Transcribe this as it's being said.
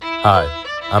Hi,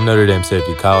 I'm Notre Dame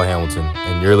safety Kyle Hamilton,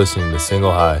 and you're listening to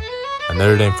Single High, a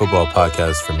Notre Dame football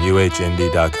podcast from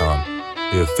UHND.com,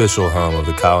 the official home of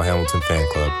the Kyle Hamilton fan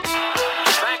club.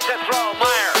 Back to throw,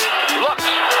 Meyer. Looks,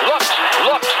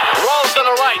 rolls to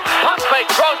the right. Pump fake,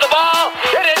 throws the ball.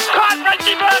 It is caught,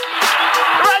 Reggie Brooks.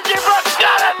 Reggie Brooks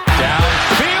got it.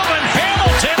 Downfield, and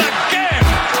Hamilton again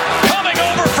coming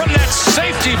over from that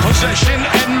safety position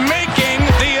and making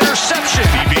the interception.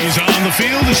 DB's on the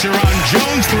field as Sharon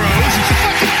Jones throws. It's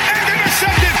deflected and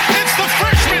intercepted. It's the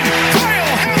freshman,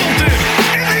 Kyle Hamilton,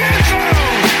 in the end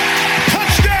zone.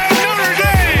 Touchdown, Notre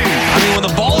Dame. I mean, when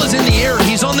the ball is in the air,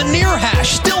 he's on the near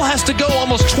hash. Still has to go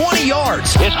almost 20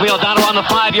 yards. Isfield down around the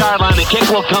 5-yard line. The kick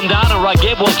will come down, and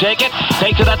Gabe will take it.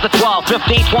 Takes it at the 12,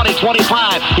 15, 20,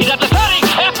 25. He's at the 30.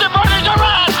 Afterburner's a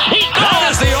run. He's That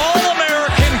is the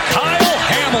All-American Kyle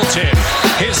Hamilton.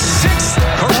 His 6th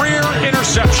career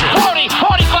interception. 40,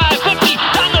 45, 50,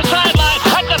 down the sideline,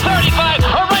 at the 35,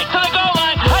 a race to the goal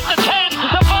line, at the 10,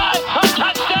 the 5, a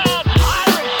touchdown,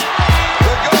 Irish.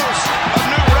 The ghost of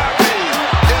New Rocky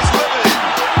is living,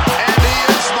 and he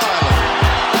is smiling.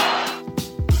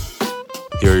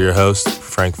 Here are your hosts,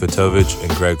 Frank Vitovich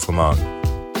and Greg Flamong.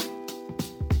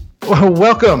 Well,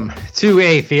 welcome to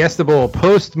a Fiesta Bowl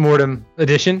post-mortem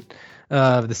edition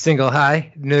of the Single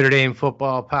High Notre Dame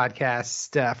football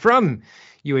podcast from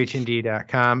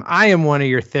UHND.com. I am one of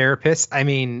your therapists,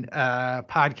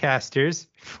 podcasters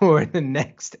for the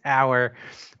next hour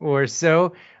or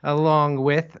so, along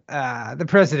with the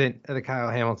president of the Kyle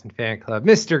Hamilton fan club,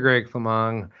 Mr. Greg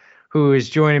Flamong, who is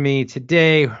joining me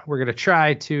today. We're going to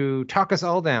try to talk us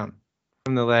all down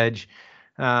from the ledge.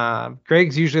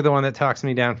 Greg's usually the one that talks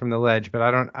me down from the ledge, but I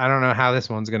don't know how this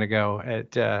one's going to go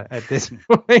at this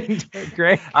point.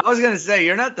 Greg, I was gonna say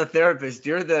you're not the therapist.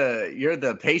 You're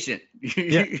the patient.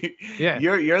 Yeah.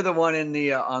 You're the one in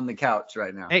the on the couch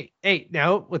right now. Hey,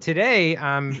 no. Well, today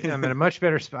I'm in a much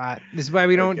better spot. This is why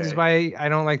we don't. Okay. This is why I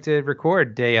don't like to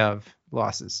record day of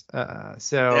losses.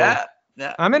 So Yeah.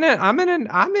 I'm in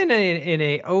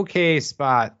a okay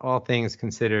spot, all things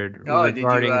considered,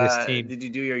 regarding this team. Did you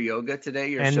do your yoga today?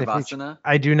 Your And the shavasana?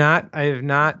 I do not. I have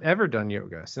not ever done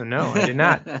yoga. So no, I did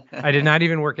not. I did not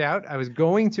even work out. I was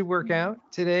going to work out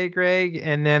today, Greg,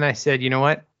 and then I said, you know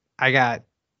what? I got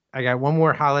one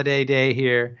more holiday day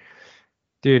here,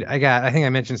 dude. I think I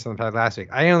mentioned something last week.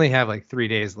 I only have like 3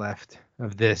 days left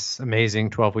of this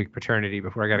amazing 12-week paternity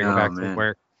before I got to go back to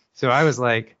work. So I was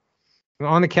like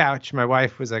on the couch. My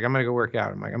wife was like, I'm gonna go work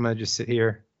out. I'm like, I'm gonna just sit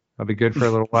here. I'll be good for a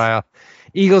little while.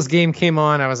 Eagles game came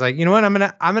on. I was like, you know what? I'm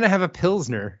gonna have a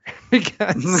Pilsner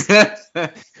because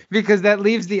that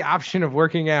leaves the option of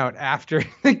working out after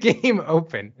the game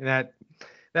open. And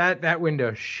that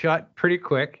window shut pretty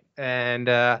quick. And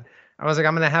I was like,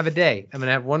 I'm gonna have a day. I'm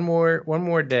gonna have one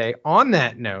more day. On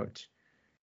that note,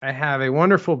 I have a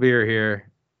wonderful beer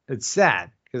here. It's sad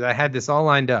because I had this all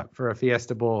lined up for a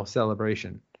Fiesta Bowl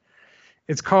celebration.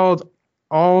 It's called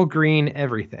All Green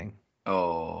Everything.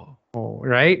 Oh,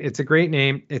 Right? It's a great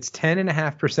name. It's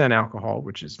 10.5% alcohol,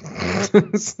 which is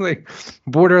it's like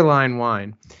borderline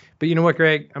wine. But you know what,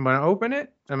 Greg? I'm gonna open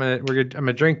it. I'm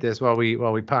gonna drink this while we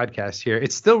podcast here.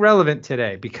 It's still relevant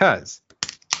today because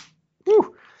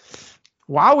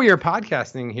while we are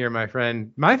podcasting here, my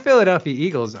friend, my Philadelphia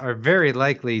Eagles are very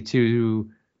likely to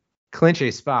clinch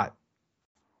a spot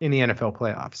in the NFL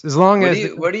playoffs. As long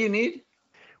as what do you need?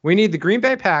 We need the Green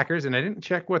Bay Packers, and I didn't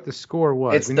check what the score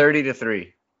was. It's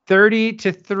 30-3.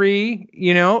 30-3.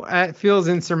 You know, it feels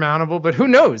insurmountable, but who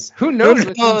knows? Who knows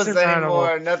what's insurmountable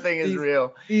anymore? Nothing is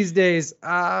real these days.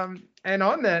 And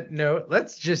on that note,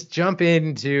 let's just jump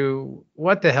into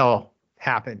what the hell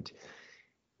happened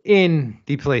in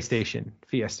the PlayStation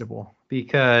Fiesta Bowl,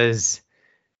 because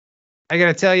I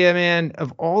gotta tell you, man,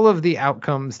 of all of the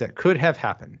outcomes that could have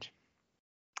happened,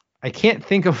 I can't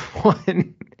think of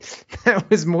one that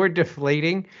was more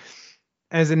deflating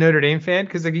as a Notre Dame fan,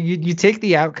 because like you take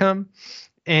the outcome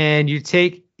and you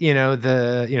take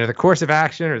the course of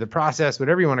action or the process,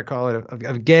 whatever you want to call it,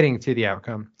 of getting to the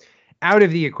outcome out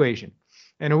of the equation.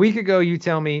 And a week ago, you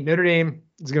tell me Notre Dame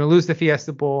is going to lose the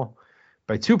Fiesta Bowl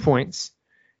by 2 points.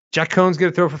 Jack Cohn's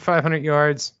going to throw for 500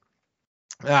 yards.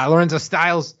 Lorenzo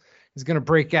Styles is going to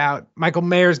break out. Michael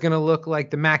Mayer is going to look like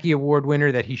the Mackey Award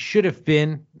winner that he should have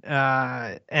been.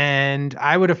 And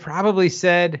I would have probably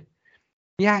said,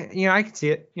 yeah, I could see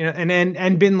it,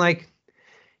 and been like,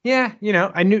 yeah,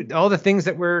 I knew all the things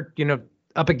that were,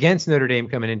 up against Notre Dame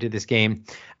coming into this game.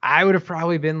 I would have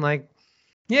probably been like,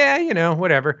 yeah,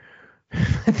 whatever.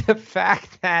 The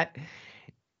fact that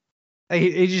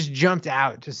it just jumped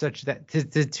out to such that to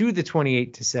the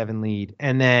 28-7 lead,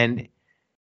 and then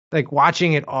like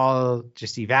watching it all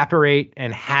just evaporate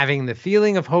and having the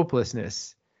feeling of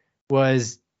hopelessness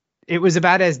was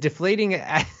about as deflating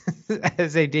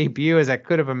as a debut as I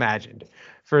could have imagined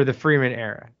for the Freeman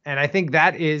era. And I think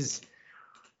that's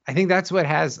what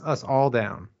has us all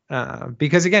down.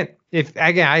 Because again, if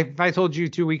I told you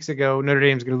 2 weeks ago Notre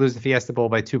Dame's going to lose the Fiesta Bowl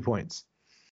by 2 points,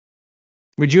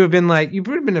 would you have been like, you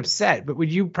would have been upset, but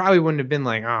you probably wouldn't have been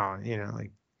like, oh,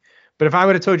 like. But if I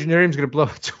would have told you Notre Dame's going to blow a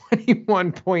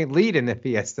 21-point lead in the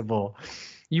Fiesta Bowl,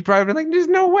 you probably been like, there's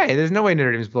no way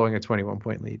Notre Dame's blowing a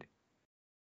 21-point lead.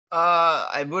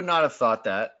 I would not have thought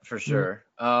that for sure.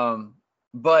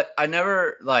 But I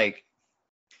never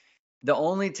the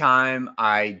only time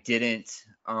I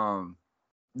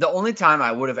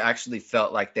would have actually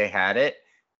felt like they had it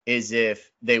is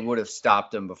if they would have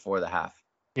stopped them before the half.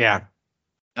 Yeah.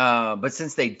 But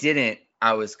since they didn't,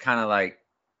 I was kind of like,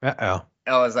 uh-oh.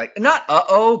 I was like, not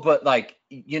uh-oh, but like,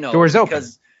 doors open.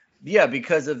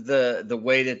 Because of the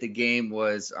way that the game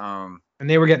was. And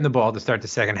they were getting the ball to start the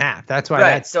second half. That's why.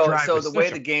 Right. So the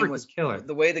way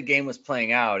the game was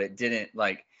playing out, it didn't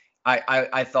like.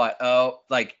 I thought,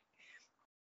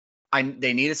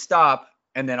 they need to stop,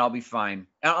 and then I'll be fine.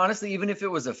 And honestly, even if it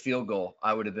was a field goal,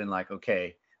 I would have been like,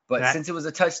 okay. But since it was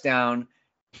a touchdown,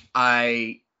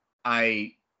 I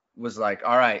was like,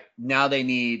 all right, now they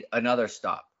need another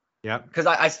stop. Yeah. Because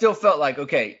I still felt like,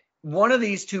 okay, one of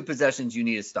these two possessions you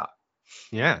need to stop.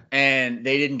 Yeah. And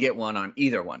they didn't get one on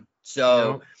either one.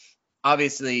 So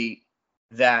obviously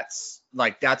that's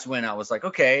when I was like,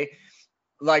 okay,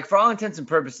 like for all intents and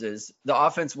purposes, the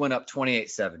offense went up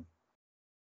 28-7,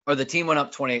 or the team went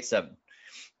up 28-7,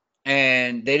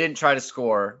 and they didn't try to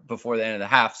score before the end of the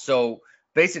half. So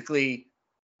basically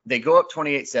they go up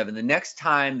 28-7. The next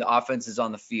time the offense is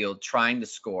on the field trying to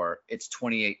score, it's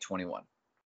 28-21.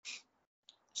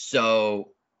 So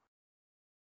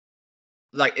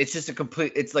like, it's just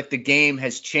it's like the game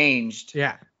has changed.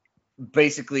 Yeah.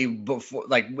 Basically before,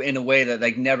 like in a way that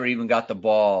like never even got the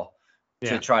ball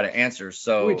to try to answer.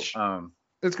 So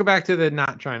let's go back to the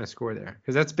not trying to score there,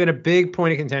 because that's been a big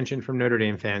point of contention from Notre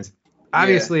Dame fans.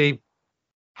 Obviously,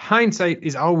 hindsight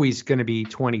is always going to be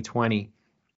 2020.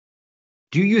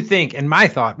 Do you think, and my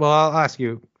thought, well, I'll ask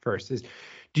you first, is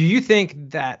do you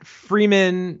think that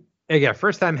Freeman, again,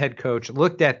 first-time head coach,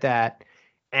 looked at that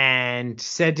and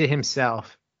said to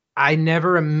himself, I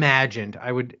never imagined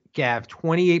I would have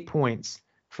 28 points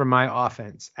from my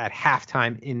offense at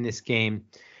halftime in this game.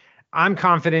 I'm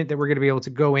confident that we're going to be able to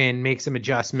go in, make some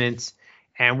adjustments,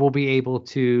 and we'll be able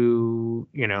to,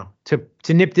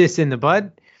 to nip this in the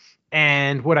bud.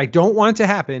 And what I don't want to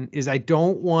happen is I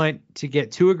don't want to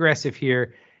get too aggressive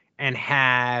here and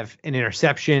have an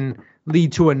interception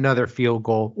lead to another field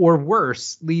goal, or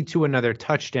worse, lead to another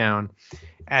touchdown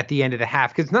at the end of the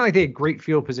half. Because it's not like they had great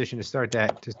field position to start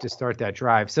that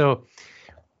drive. So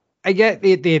I get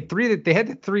they had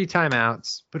the 3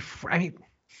 timeouts, but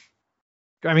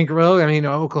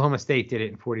Oklahoma State did it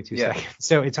in 42 seconds.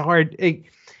 So it's hard.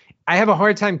 I have a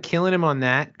hard time killing him on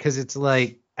that, because it's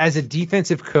like, as a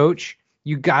defensive coach,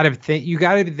 you gotta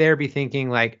be thinking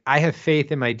like, I have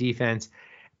faith in my defense.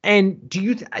 And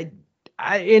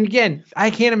and again,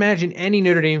 I can't imagine any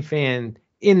Notre Dame fan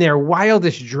in their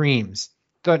wildest dreams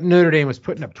thought Notre Dame was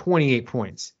putting up 28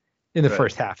 points in the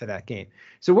first half of that game.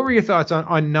 So what were your thoughts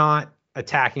on not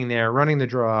attacking there, running the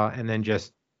draw, and then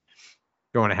just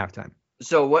going to halftime?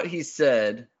 So what he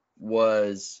said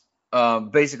was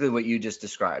basically what you just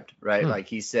described, right? Like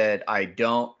he said, I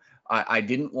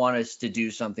didn't want us to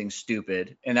do something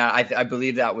stupid. And I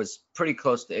believe that was pretty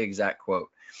close to the exact quote.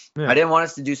 Yeah. I didn't want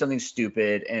us to do something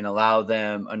stupid and allow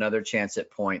them another chance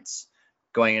at points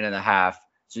going into the half.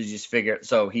 So he's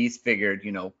figured,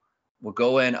 we'll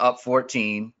go in up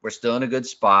 14. We're still in a good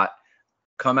spot.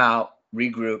 Come out,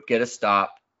 regroup, get a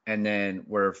stop, and then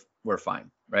we're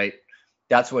fine, right?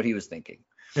 That's what he was thinking.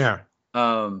 Yeah.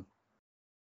 I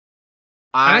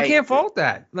can't fault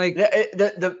that. Like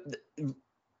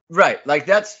right, like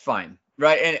that's fine,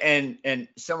 right? And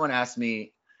someone asked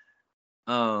me,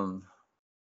 who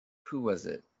was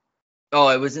it? Oh,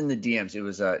 it was in the DMs. It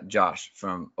was Josh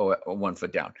from 1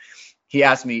 Foot Down. He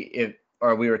asked me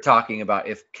we were talking about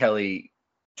if Kelly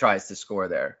tries to score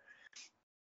there,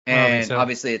 and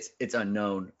obviously it's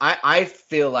unknown. I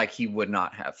feel like he would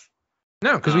not have.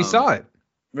 No, because we saw it.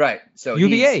 Right. So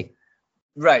UVA.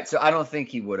 Right. So I don't think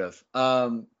he would have.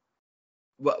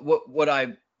 What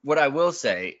I will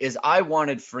say is I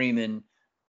wanted Freeman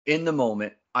in the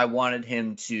moment. I wanted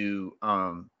him to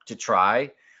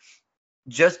try,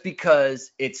 just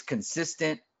because it's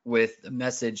consistent with the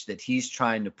message that he's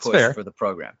trying to push for the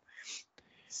program.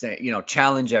 Say,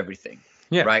 challenge everything.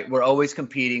 Yeah. Right. We're always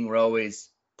competing. We're always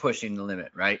pushing the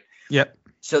limit, right? Yep.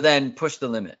 So then push the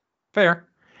limit. Fair.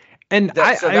 And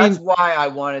That's mean, why I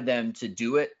wanted them to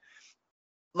do it.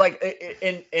 Like,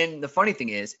 and the funny thing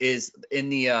is in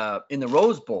the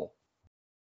Rose Bowl,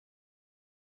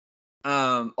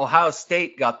 Ohio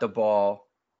State got the ball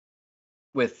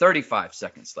with 35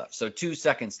 seconds left, so 2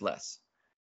 seconds less,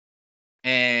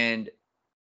 and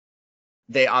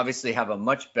they obviously have a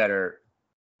much better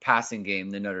passing game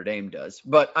than Notre Dame does.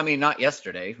 But I mean, not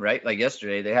yesterday, right? Like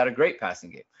yesterday, they had a great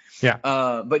passing game. Yeah.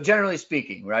 But generally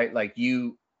speaking, right? Like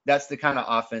that's the kind of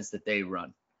offense that they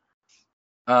run.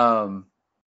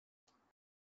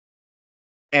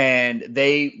 And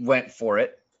they went for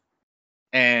it,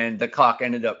 and the clock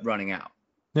ended up running out.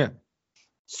 Yeah.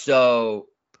 So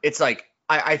it's like,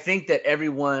 I think that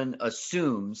everyone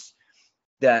assumes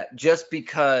that just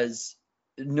because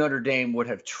Notre Dame would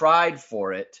have tried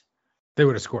for it, they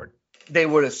would have scored. They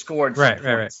would have scored some points.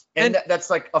 Right. And that's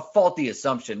like a faulty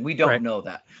assumption. We don't know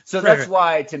that. So that's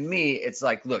why, to me, it's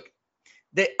like, look,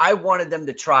 I wanted them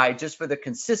to try just for the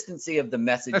consistency of the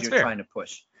message you're trying to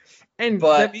push. And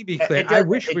let me be clear, I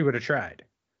wish we would have tried.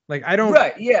 Like, I don't.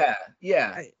 Right. Yeah.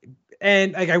 Yeah.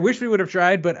 And like, I wish we would have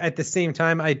tried, but at the same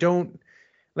time, I don't.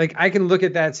 Like, I can look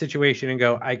at that situation and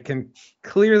go, I can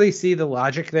clearly see the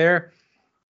logic there,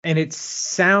 and it's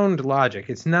sound logic.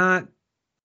 It's not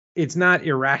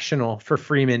irrational for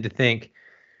Freeman to think,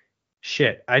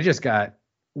 shit, I just got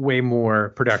way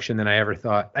more production than I ever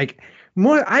thought. Like,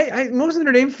 most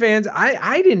Notre Dame fans,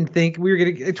 I didn't think we were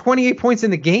going to get 28 points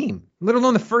in the game, let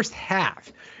alone the first half.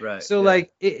 Right. So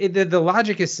like the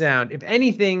logic is sound. If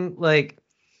anything, like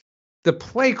the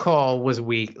play call was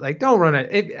weak. Like, don't run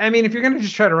it. I mean, if you're going to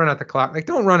just try to run out the clock, like,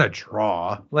 don't run a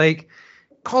draw. Like,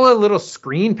 call it a little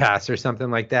screen pass or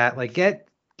something like that. Like, get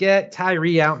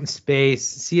Tyree out in space,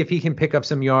 see if he can pick up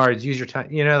some yards, use your time,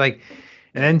 like,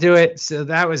 and then do it. So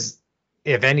that was,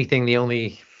 if anything, the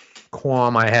only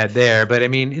qualm I had there. But I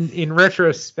mean, in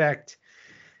retrospect,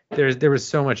 there was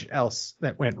so much else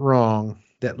that went wrong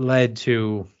that led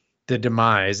to the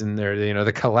demise and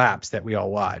the collapse that we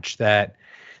all watched.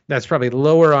 That's probably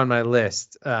lower on my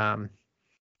list.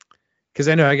 Because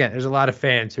I know, again, there's a lot of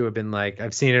fans who have been like,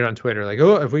 I've seen it on Twitter, like,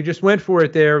 oh, if we just went for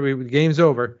it there, the game's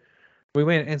over. We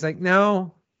win. And it's like,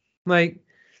 no, like,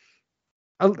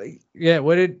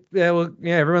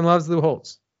 everyone loves Lou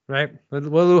Holtz, right? What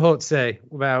did Lou Holtz say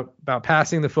about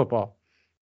passing the football?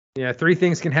 Yeah, 3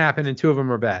 things can happen and 2 of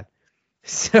them are bad.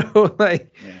 So,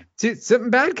 like,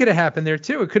 something bad could have happened there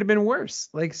too. It could have been worse.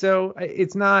 Like, so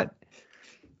it's not.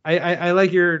 I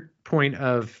like your point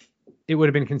of it would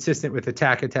have been consistent with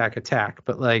attack,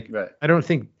 but like, I don't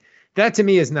think that, to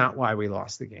me, is not why we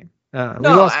lost the game. We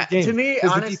lost the game to me,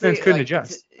 because honestly, the defense couldn't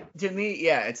adjust. To me,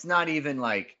 it's not even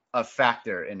like a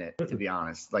factor in it, to be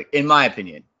honest, like, in my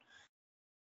opinion.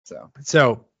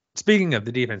 So speaking of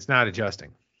the defense not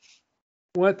adjusting,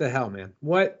 what the hell, man?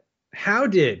 How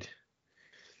did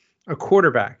a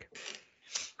quarterback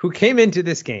who came into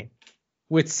this game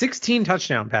with 16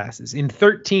 touchdown passes in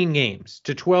 13 games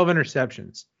to 12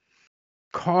 interceptions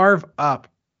carve up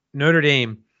Notre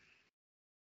Dame?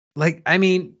 Like, I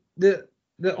mean, the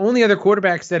only other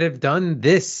quarterbacks that have done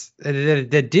this,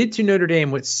 that did to Notre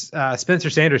Dame what Spencer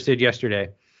Sanders did yesterday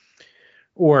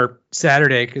or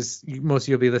Saturday, because most of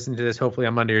you will be listening to this hopefully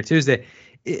on Monday or Tuesday.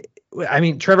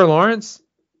 Trevor Lawrence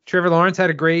had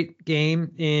a great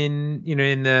game in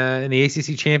the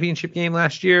ACC championship game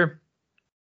last year.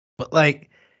 But like,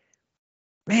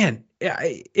 man,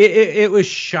 it was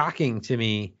shocking to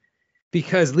me,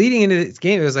 because leading into this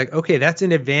game, it was like, okay, that's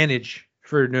an advantage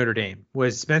for Notre Dame,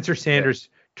 was Spencer Sanders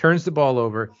turns the ball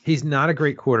over. He's not a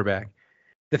great quarterback.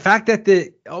 The fact that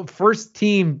the first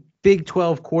team Big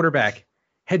 12 quarterback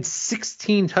had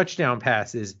 16 touchdown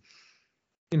passes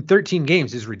in 13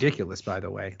 games is ridiculous, by the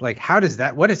way. Like, how does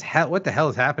that, what the hell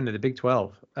has happened to the Big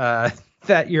 12?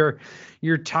 That your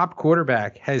top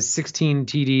quarterback has 16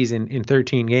 TDs in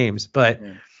 13 games, but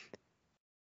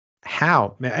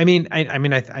how? I mean,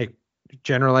 I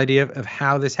general idea of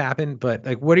how this happened, but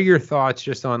like, what are your thoughts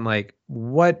just on like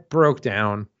what broke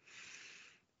down,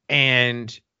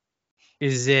 and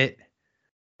is it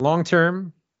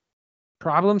long-term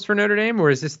problems for Notre Dame, or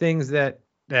is this things that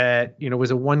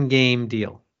was a 1-game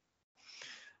deal?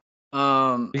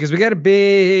 Because we got a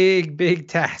big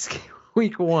task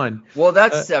week 1. Well,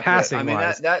 that's separate. I mean,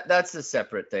 that's a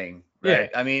separate thing, right?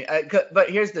 Yeah. I mean, but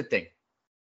here's the thing.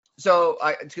 So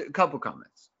a couple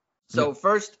comments. So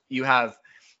first, you have,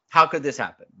 how could this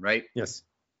happen, right? Yes.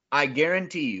 I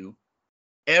guarantee you,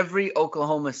 every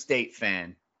Oklahoma State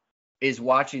fan is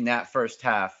watching that first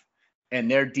half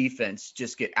and their defense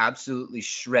just get absolutely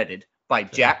shredded by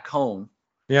Jack Cohn.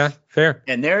 Yeah, fair.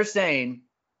 And they're saying,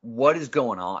 what is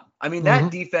going on. I mean,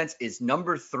 that defense is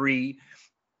number 3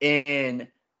 in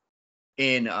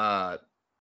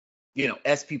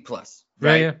SP plus,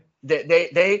 right? Yeah.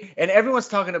 They and everyone's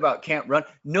talking about can't run.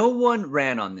 No one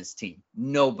ran on this team.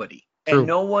 Nobody. True. And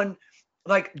no one,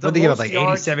 like, the What, they give up most like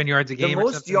yards, 87 yards a game the or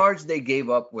most something? yards they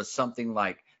gave up was something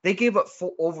like, they gave up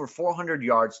over 400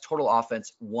 yards total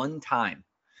offense one time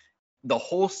the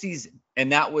whole season,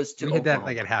 and that was to We hit that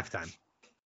Oklahoma. like at halftime.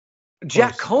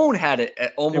 Jack close. Cohn had it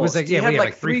at almost. It was like, he yeah, had we had like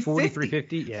like 340,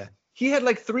 350. 350. Yeah. He had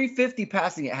like 350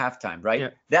 passing at halftime, right? Yeah.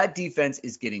 That defense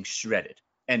is getting shredded,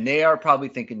 and they are probably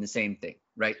thinking the same thing,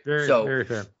 right? Very, so very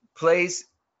fair. plays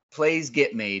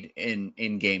get made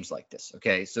in games like this.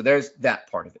 Okay, so there's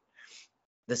that part of it.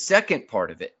 The second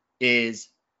part of it is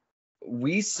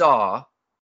we saw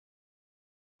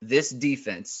this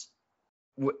defense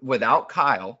without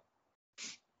Kyle,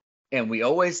 and we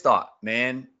always thought,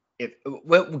 man, if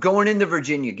going in the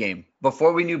Virginia game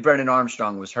before we knew Brennan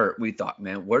Armstrong was hurt, we thought,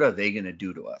 man, what are they going to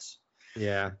do to us?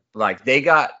 Yeah. Like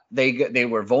they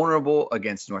were vulnerable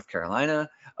against North Carolina,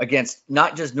 against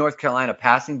not just North Carolina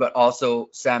passing, but also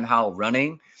Sam Howell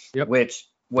running, which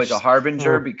was a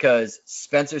harbinger because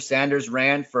Spencer Sanders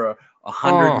ran for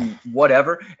 100 and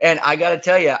whatever. And I got to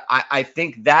tell you, I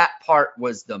think that part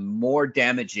was the more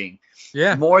damaging,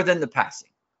 more than the passing,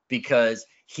 because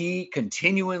he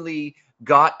continually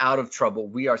got out of trouble.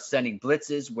 We are sending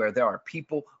blitzes where there are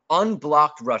people,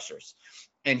 unblocked rushers,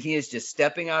 and he is just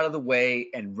stepping out of the way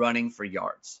and running for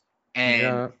yards.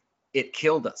 And it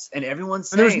killed us. And everyone's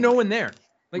saying, and there's no one there.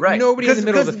 Like, right, nobody in the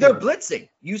middle of the they're field. blitzing.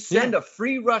 You send a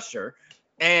free rusher,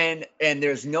 and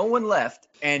there's no one left,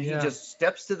 and he just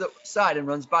steps to the side and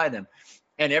runs by them.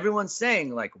 And everyone's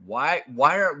saying, like, why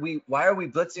are we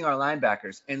blitzing our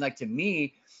linebackers? And, like, to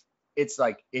me, it's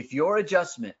like, if your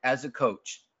adjustment as a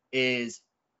coach is,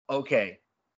 okay,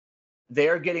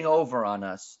 they're getting over on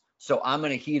us, so I'm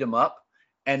going to heat them up,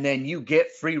 and then you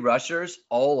get free rushers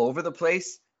all over the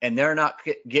place, and they're not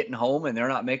getting home and they're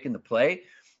not making the play,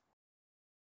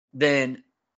 then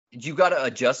you got to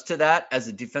adjust to that as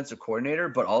a defensive coordinator.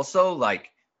 But also,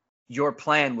 like, your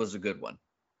plan was a good one.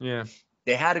 Yeah.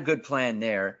 They had a good plan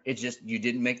there. It's just you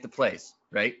didn't make the plays,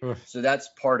 right? So that's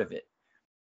part of it.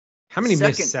 How many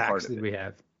missed sacks did we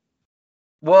have?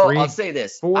 Well, 3, I'll say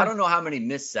this. 4? I don't know how many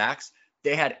missed sacks.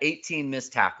 They had 18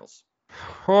 missed tackles.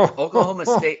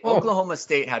 Oklahoma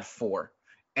State had 4.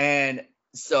 And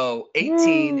so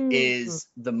 18 is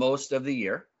the most of the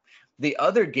year. The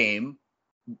other game,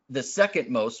 the second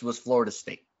most, was Florida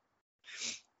State.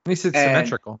 At least it's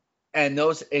symmetrical. And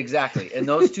those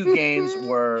two games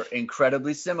were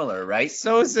incredibly similar, right?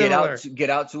 So similar. Get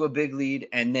out to a big lead,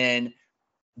 and then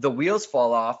the wheels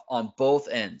fall off on both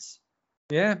ends.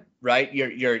 Yeah. Right.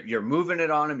 You're moving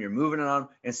it on them,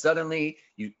 and suddenly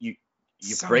you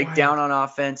So break wild. down on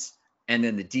offense, and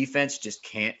then the defense just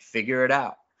can't figure it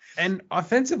out. And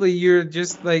offensively, you're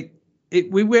just like,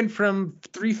 we went from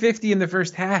 350 in the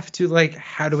first half to, like,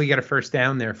 how do we get a first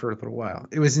down there for a little while?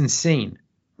 It was insane.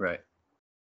 Right.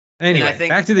 Anyway,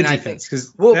 back to the defense,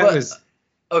 because was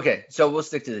okay. So we'll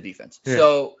stick to the defense. Yeah.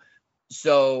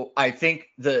 So I think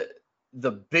the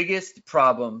biggest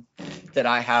problem that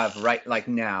I have right like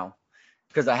now,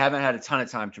 because I haven't had a ton of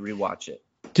time to rewatch it.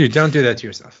 Dude, don't do that to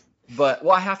yourself. But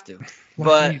I have to.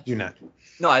 Why do you not?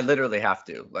 No, I literally have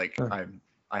to. Like,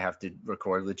 I have to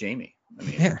record with Jamie. I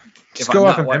mean, Yeah. if Just go I'm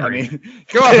off not of one- memory. I mean,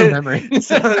 Go off of memory.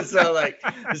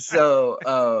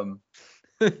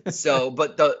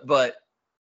 but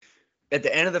at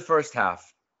the end of the first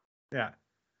half, Yeah.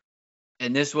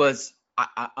 and this was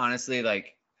I honestly,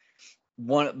 like,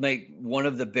 one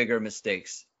of the bigger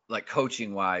mistakes, like,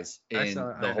 coaching wise, in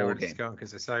the whole game.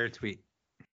 Because I saw your tweet.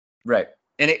 Right.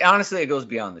 And it honestly, it goes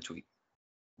beyond the tweet,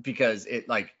 because it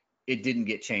didn't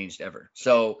get changed ever.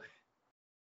 So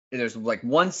there's like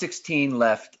 1:16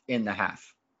 left in the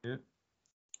half. Yeah.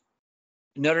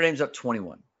 Notre Dame's up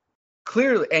 21.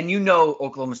 Clearly, and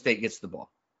Oklahoma State gets the ball.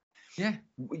 Yeah.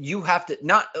 You have to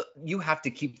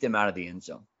keep them out of the end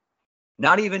zone.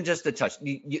 Not even just a touch,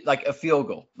 like a field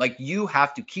goal. Like, you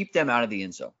have to keep them out of the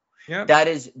end zone. Yeah. That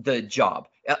is the job.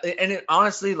 And it,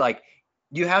 honestly, like,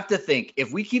 you have to think,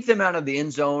 if we keep them out of the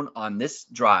end zone on this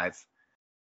drive,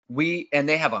 and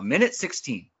they have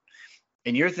 1:16,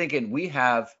 and you're thinking we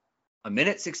have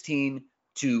 1:16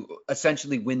 to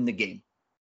essentially win the game.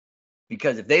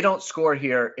 Because if they don't score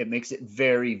here, it makes it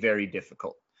very, very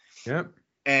difficult. Yep.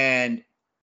 And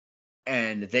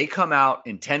they come out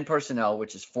in 10 personnel,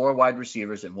 which is 4 wide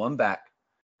receivers and 1 back,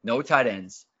 no tight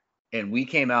ends, and we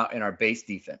came out in our base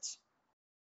defense.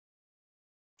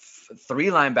 3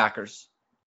 linebackers,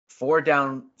 4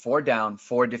 down, 4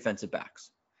 defensive backs.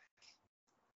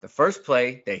 The first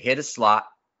play, they hit a slot,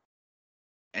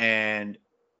 and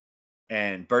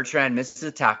Bertrand misses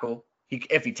a tackle.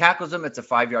 If he tackles him, it's a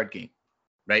 5-yard gain,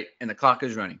 right? And the clock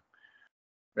is running,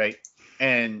 right?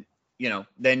 And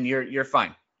then you're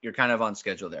fine. You're kind of on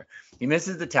schedule there. He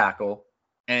misses the tackle,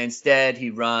 and instead he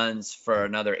runs for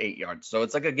another 8 yards. So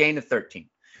it's like a gain of 13.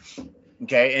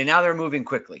 Okay, and now they're moving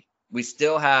quickly. We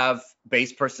still have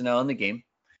base personnel in the game.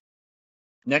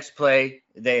 Next play,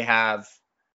 they have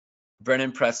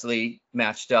Brennan Presley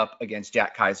matched up against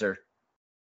Jack Kaiser.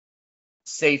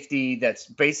 Safety that's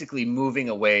basically moving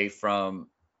away from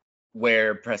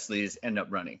where Presley's end up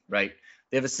running, right?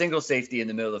 They have a single safety in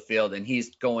the middle of the field, and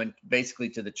he's going basically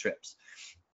to the trips.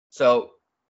 So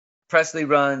Presley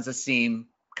runs a seam.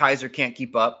 Kaiser can't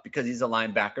keep up because he's a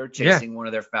linebacker chasing one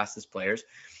of their fastest players,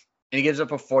 and he gives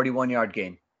up a 41-yard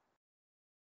gain.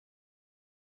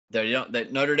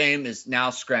 That Notre Dame is now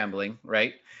scrambling,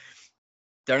 right?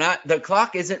 The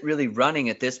clock isn't really running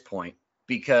at this point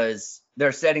because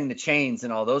they're setting the chains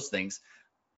and all those things.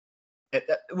 It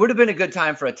would have been a good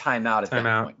time for a timeout at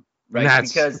that point, right?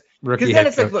 Because then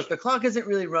it's like, look, the clock isn't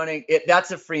really running.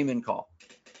 That's a Freeman call.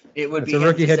 It would be him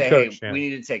to say, hey, we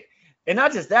need to take. And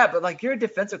not just that, but like, you're a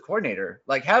defensive coordinator.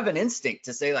 Like, have an instinct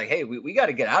to say, like, hey, we got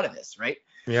to get out of this, right?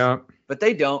 Yeah. But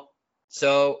they don't.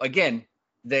 So again,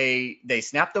 they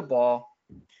snap the ball,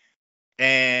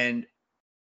 and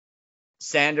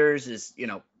Sanders is,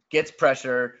 gets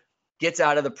pressure, gets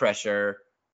out of the pressure.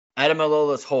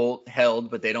 Adamalola's held,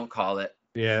 but they don't call it.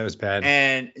 Yeah, it was bad.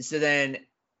 And so then,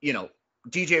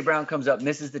 DJ Brown comes up,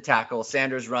 misses the tackle.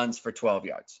 Sanders runs for 12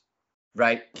 yards,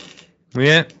 right?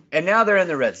 Yeah. And now they're in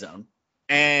the red zone,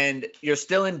 and you're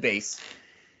still in base.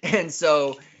 And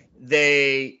so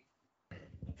they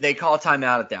call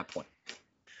timeout at that point.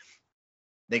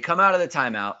 They come out of the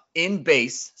timeout in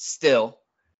base still,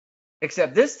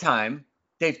 except this time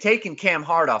they've taken Cam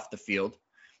Hart off the field,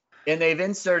 and they've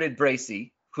inserted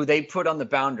Bracey, who they put on the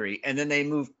boundary, and then they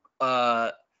move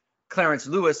Clarence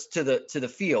Lewis to the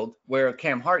field where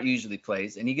Cam Hart usually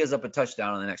plays, and he gives up a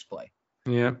touchdown on the next play.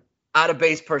 Yeah. Out of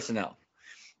base personnel.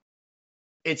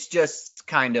 It's just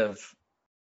kind of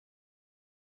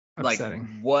upsetting. Like,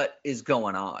 what is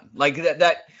going on? Like and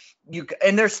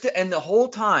the whole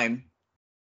time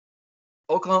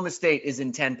Oklahoma State is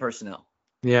in 10 personnel.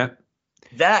 Yeah.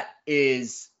 That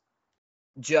is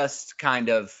just kind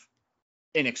of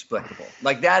inexplicable.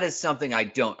 Like, that is something I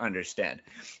don't understand.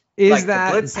 Is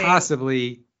that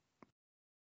possibly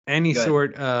any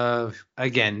sort of,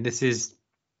 again, this is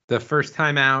the first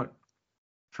time out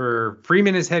for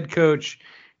Freeman as head coach,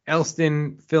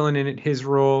 Elston filling in his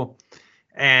role.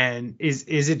 And is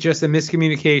it just a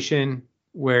miscommunication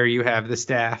where you have the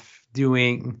staff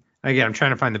doing, again, I'm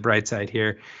trying to find the bright side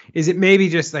here. Is it maybe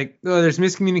just like, oh, there's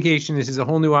miscommunication. This is a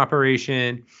whole new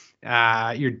operation.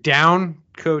 You're down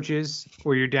coaches,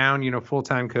 or you're down,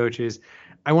 full-time coaches.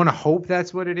 I want to hope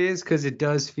that's what it is, because it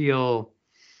does feel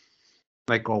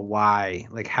like, well, why?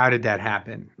 Like, how did that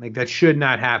happen? Like, that should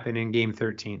not happen in game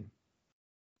 13.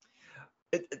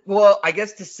 Well, I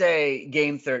guess to say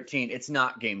game 13, it's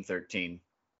not game 13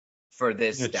 for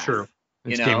this It's staff. true.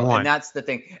 It's game 1. And that's the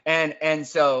thing. And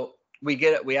so we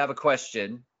have a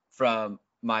question from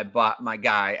my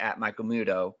guy at Michael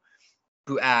Muto,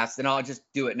 who asked, and I'll just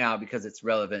do it now because it's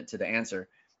relevant to the answer.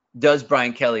 Does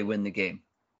Brian Kelly win the game?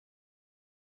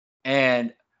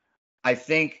 And I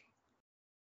think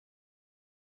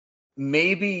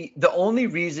maybe the only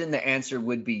reason the answer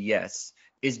would be yes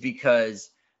is because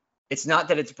it's not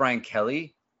that it's Brian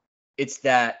Kelly. It's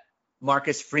that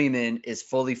Marcus Freeman is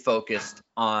fully focused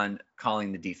on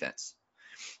calling the defense.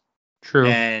 True.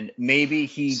 And maybe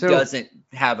he doesn't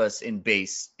have us in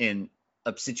base in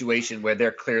a situation where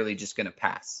they're clearly just going to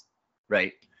pass.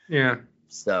 Right. Yeah.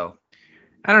 So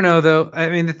I don't know, though. I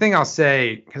mean, the thing I'll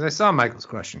say, because I saw Michael's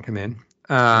question come in.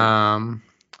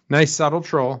 Nice subtle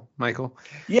troll, Michael.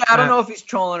 Yeah, I don't know if he's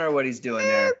trolling or what he's doing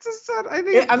there.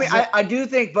 I do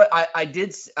think, but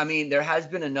I mean, there has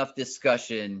been enough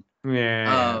discussion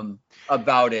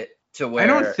about it to where I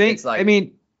don't think, it's like, I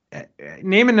mean,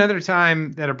 name another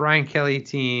time that a Brian Kelly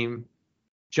team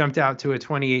jumped out to a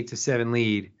 28-7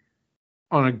 lead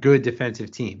on a good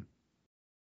defensive team.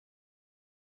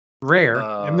 Rare.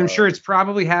 I'm sure it's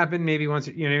probably happened maybe once,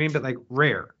 you know what I mean? But like,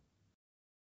 rare.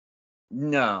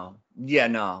 No. Yeah,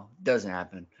 no, doesn't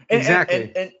happen.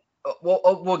 Exactly. And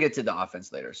we'll get to the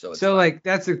offense later. So like,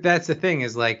 that's the thing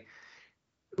is, like,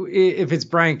 if it's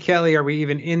Brian Kelly, are we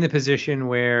even in the position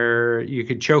where you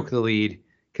could choke the lead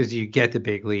because you get the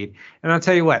big lead? And I'll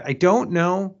tell you what, I don't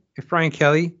know if Brian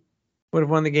Kelly would have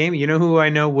won the game. You know who I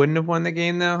know wouldn't have won the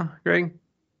game though, Greg?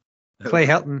 Clay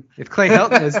Helton. If Clay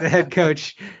Helton was the head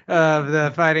coach of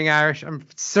the Fighting Irish, I'm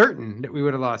certain that we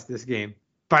would have lost this game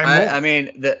by more. I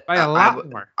mean, by a lot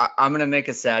more. I'm gonna make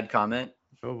a sad comment.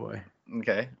 Oh boy.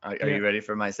 Okay, are you ready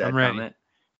for my sad I'm ready. comment?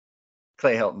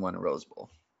 Clay Helton won a Rose Bowl.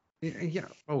 Yeah.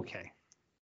 Okay.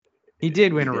 He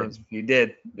did win a Rose Bowl. He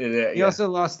did. He also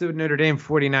lost to Notre Dame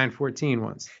 49-14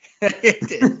 once. He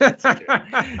did.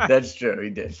 That's true. He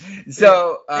did.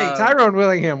 So hey, Tyrone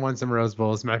Willingham won some Rose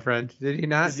Bowls, my friend. Did he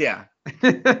not? Yeah.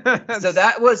 So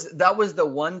that was the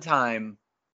one time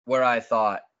where I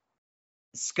thought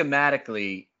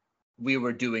schematically we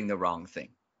were doing the wrong thing.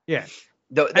 Yeah.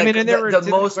 The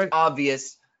most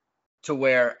obvious to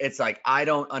where it's like, I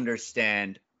don't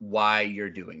understand why you're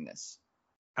doing this.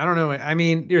 I don't know. I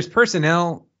mean, there's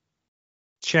personnel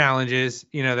challenges,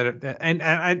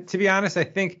 and to be honest, I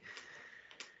think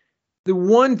the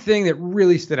one thing that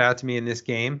really stood out to me in this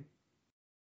game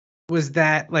was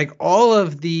that, like, all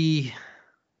of the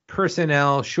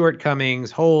personnel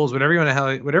shortcomings, holes, whatever you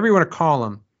want to call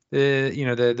them,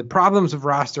 the problems of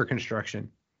roster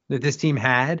construction that this team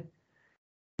had,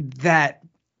 that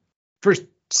for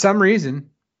some reason,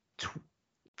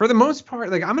 for the most part,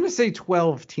 like, I'm going to say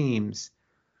 12 teams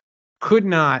could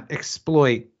not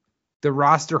exploit the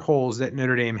roster holes that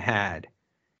Notre Dame had.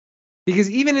 Because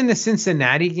even in the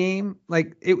Cincinnati game,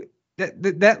 like,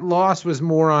 that loss was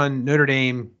more on Notre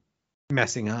Dame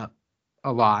messing up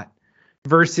a lot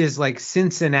versus, like,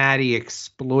 Cincinnati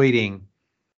exploiting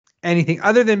anything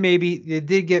other than maybe they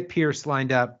did get Pierce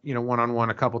lined up,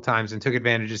 one-on-one a couple times and took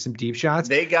advantage of some deep shots.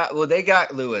 They got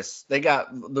Lewis. They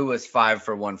got Lewis 5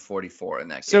 for 144 in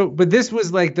that game. So, but this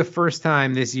was like the first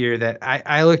time this year that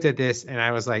I looked at this and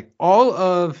I was like, all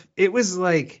of the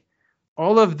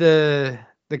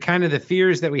kind of the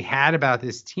fears that we had about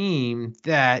this team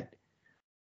that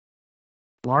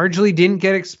largely didn't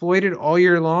get exploited all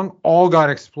year long, all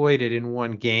got exploited in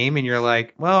one game. And you're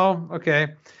like, well,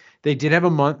 okay. They did have a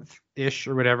month-ish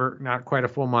or whatever, not quite a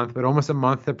full month, but almost a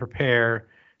month to prepare.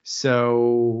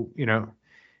 So,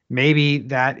 maybe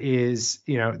that is,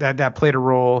 that played a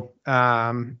role,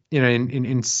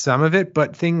 in some of it.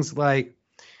 But things like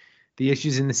the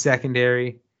issues in the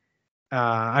secondary,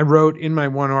 I wrote in my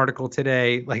one article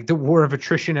today, like, the war of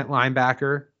attrition at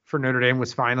linebacker for Notre Dame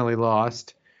was finally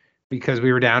lost because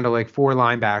we were down to like 4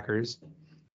 linebackers.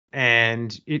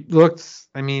 And it looked,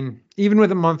 I mean, even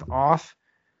with a month off,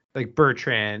 like,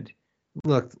 Bertrand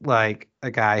looked like a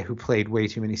guy who played way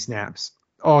too many snaps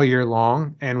all year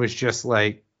long and was just,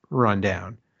 like, run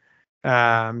down.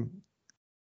 Because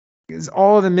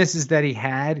all of the misses that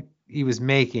he was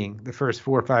making the first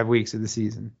 4 or 5 weeks of the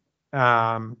season.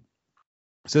 So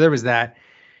there was that.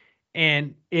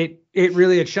 And it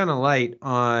really had shone a light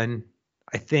on,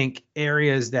 I think,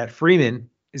 areas that Freeman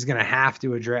is going to have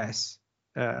to address.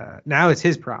 Now it's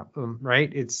his problem,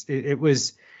 right? It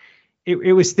was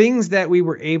things that we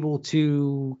were able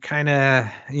to kind of,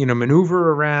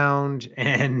 maneuver around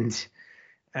and,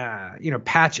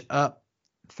 patch up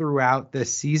throughout the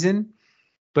season.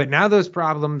 But now those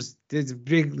problems, there's a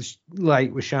big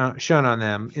light was shone on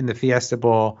them in the Fiesta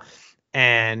Bowl.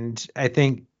 And I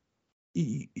think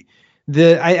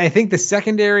I think the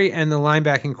secondary and the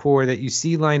linebacking core that you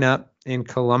see line up in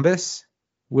Columbus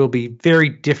will be very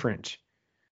different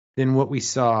than what we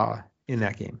saw in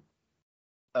that game.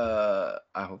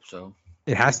 I hope so.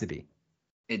 It has to be.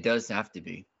 It does have to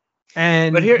be.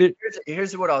 But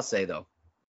here's what I'll say though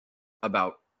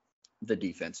about the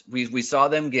defense. We saw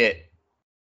them get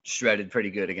shredded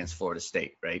pretty good against Florida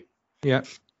State, right? Yeah.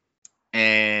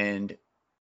 And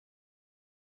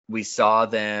we saw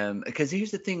them, because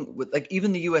here's the thing with, like,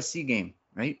 even the USC game,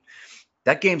 right?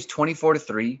 That game's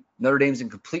 24-3. Notre Dame's in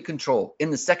complete control in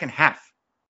the second half.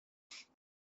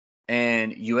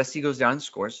 And USC goes down and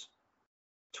scores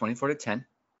 24-10.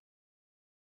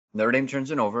 Notre Dame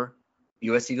turns it over.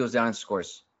 USC goes down and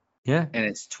scores. Yeah. And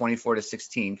it's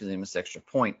 24-16 because they missed extra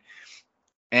point.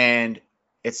 And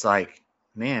it's like,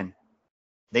 man,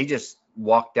 they just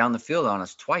walked down the field on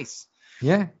us twice.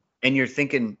 Yeah. And you're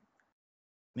thinking,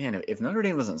 man, if Notre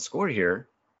Dame doesn't score here,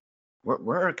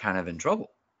 we're kind of in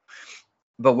trouble.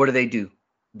 But what do?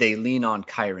 They lean on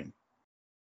Kyron.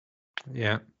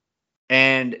 Yeah.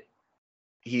 And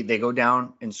they go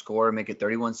down and score, make it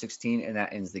 31-16, and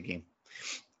that ends the game.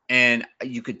 And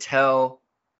you could tell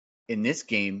in this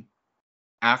game,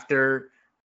 after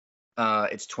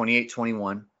it's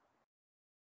 28-21,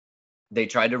 they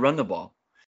tried to run the ball.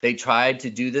 They tried to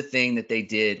do the thing that they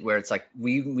did where it's like,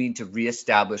 we need to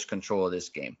reestablish control of this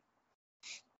game.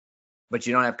 But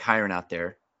you don't have Kyron out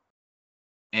there,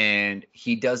 and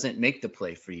he doesn't make the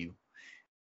play for you.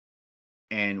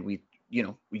 And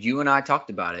you and I talked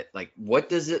about it. Like, what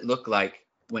does it look like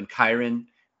when Kyren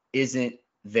isn't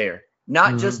there?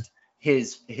 Not just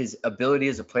his ability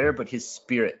as a player, but his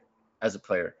spirit as a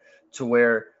player, to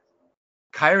where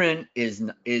Kyren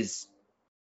is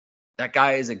that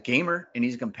guy is a gamer and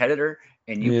he's a competitor,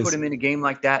 and you put him in a game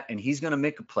like that and he's going to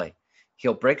make a play.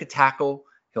 He'll break a tackle.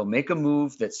 He'll make a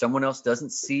move that someone else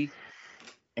doesn't see,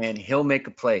 and he'll make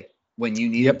a play when you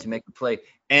need him to make a play.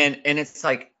 And it's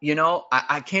like,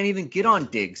 I can't even get on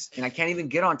Diggs and I can't even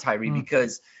get on Tyree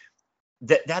because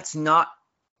that's not,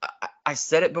 I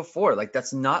said it before, like,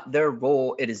 that's not their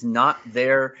role. It is not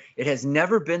it has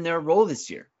never been their role this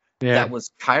year. Yeah. That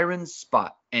was Kyren's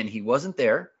spot, and he wasn't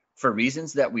there for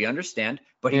reasons that we understand,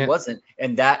 but he wasn't.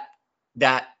 And that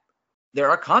there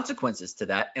are consequences to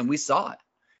that, and we saw it.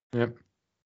 Yep.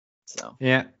 So,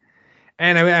 yeah.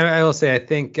 And I will say, I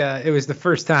think it was the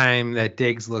first time that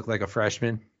Diggs looked like a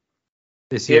freshman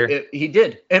this year. He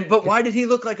did. But why did he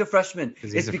look like a freshman?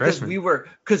 It's because we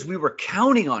were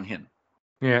counting on him.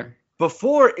 Yeah.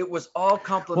 Before, it was all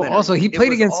complimentary. Well, also he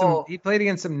played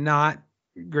against some not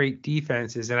great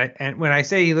defenses, and when I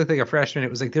say he looked like a freshman, it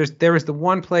was like there was the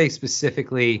one play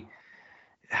specifically.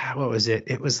 What was it?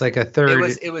 It was like a third.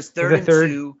 It was third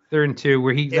and two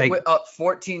where he went up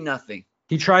 14-0.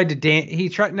 He tried to dance.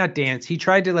 He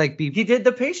tried to like be. He did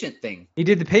the patient thing. He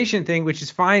did the patient thing, which is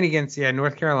fine against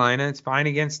North Carolina. It's fine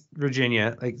against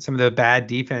Virginia, like some of the bad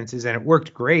defenses, and it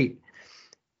worked great.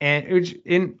 And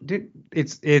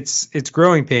it's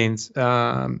growing pains.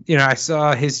 I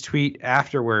saw his tweet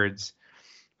afterwards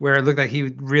where it looked like he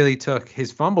really took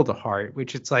his fumble to heart,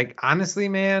 which it's like, honestly,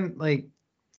 man, like,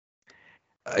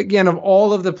 again, of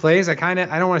all of the plays, I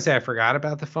don't want to say I forgot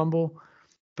about the fumble,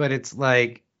 but it's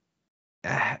like,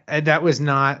 that was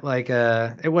not like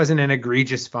it wasn't an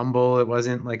egregious fumble. It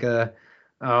wasn't like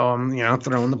throwing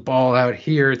the ball out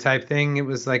here type thing. It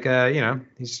was like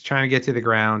he's trying to get to the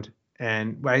ground.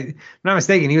 And if I'm not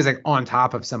mistaken, he was like on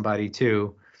top of somebody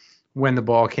too when the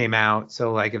ball came out.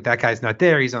 So like, if that guy's not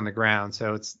there, he's on the ground.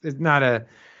 So it's not a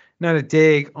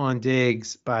dig on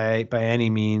Diggs by any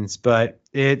means, but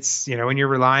it's, when you're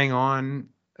relying on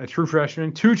two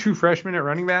true freshmen at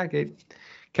running back, it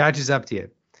catches up to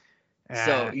you.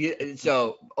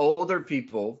 So older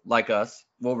people like us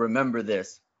will remember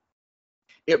this.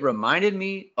 It reminded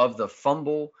me of the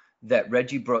fumble that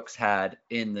Reggie Brooks had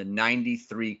in the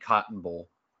 93 Cotton Bowl.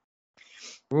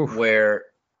 Oof. Where,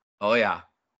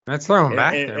 let's throw him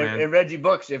back there, man. And Reggie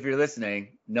Brooks, if you're listening,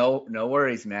 no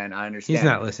worries, man. I understand. He's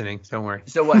not listening. Don't worry.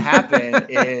 So what happened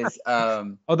is,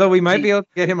 although we might be able to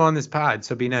get him on this pod,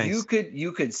 so be nice.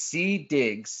 You could see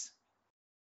Diggs.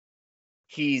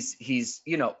 He's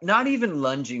not even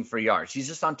lunging for yards. He's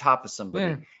just on top of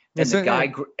somebody.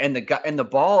 Yeah. And the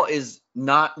ball is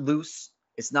not loose.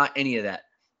 It's not any of that.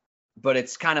 But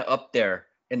it's kind of up there,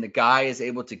 and the guy is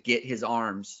able to get his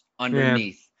arms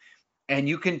underneath. Yeah. And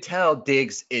you can tell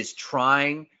Diggs is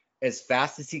trying as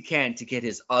fast as he can to get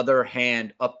his other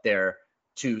hand up there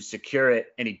to secure it,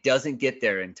 and he doesn't get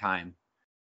there in time,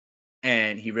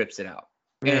 and he rips it out.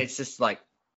 Yeah. And it's just like,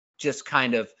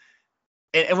 kind of,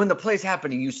 and when the play's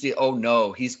happening, you see, oh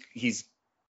no, he's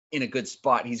in a good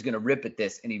spot. He's going to rip at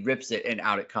this, and he rips it, and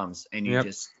out it comes, and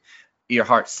your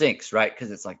heart sinks, right?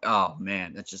 Because it's like, oh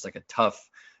man, that's just like a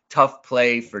tough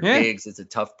play for Diggs. It's a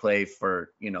tough play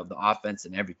for, the offense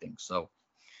and everything. So,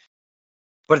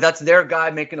 but that's their guy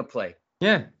making a play.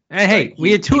 Yeah. And hey,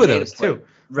 we had two of those too.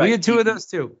 Right. We had two of those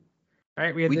too.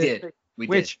 Right. We did.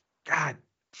 God,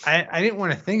 I didn't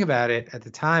want to think about it at the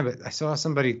time, but I saw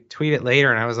somebody tweet it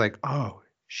later, and I was like, oh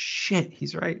shit,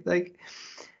 he's right. Like,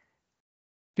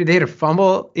 dude, they had a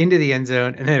fumble into the end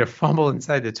zone, and they had a fumble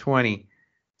inside the 20.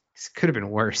 This could have been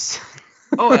worse.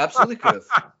 Oh, it absolutely could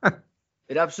have.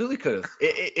 It absolutely could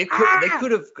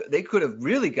have. They could have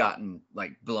really gotten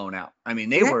like blown out. I mean,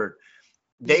 they were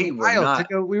not.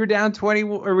 We were down 20,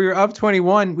 or we were up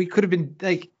 21. We could have been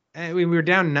like, we were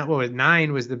down. What was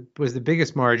 9 was the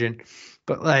biggest margin,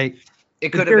 but like it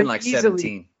could have been like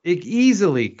 17. It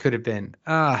easily could have been,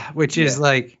 which is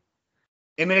like,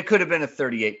 I mean, it could have been a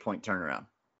 38-point turnaround.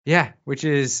 Yeah, which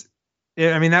is.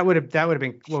 I mean, that would have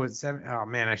been, what was 7? Oh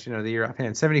man, I should know the year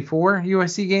offhand. 74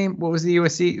 USC game. What was the year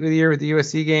with the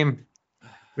USC game? It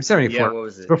was 74. Yeah, what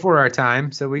was it? It's before our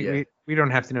time, so we don't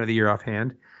have to know the year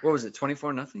offhand. What was it?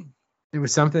 24-0. It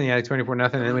was something,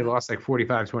 24-0, and then we lost like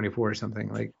 45-24 or something,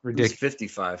 like ridiculous. It was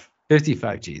 55.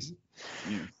 55, geez.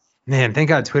 Yeah. Man, thank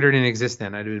God Twitter didn't exist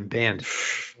then. I'd have been banned.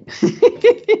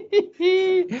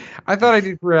 I thought I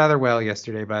did rather well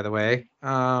yesterday, by the way,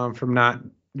 from not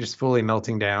just fully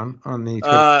melting down on the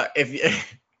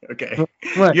okay.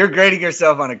 What? You're grading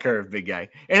yourself on a curve, big guy,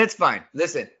 and it's fine.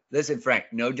 Listen, Listen, Frank,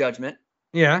 no judgment.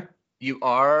 Yeah. You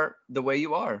are the way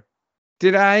you are.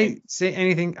 Did I say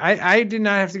anything? I did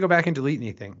not have to go back and delete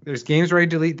anything. There's games where I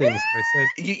delete things. I said,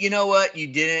 You know what? You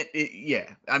didn't. Yeah.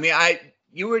 I mean,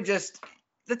 you were just.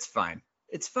 That's fine.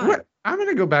 It's fine. what? I'm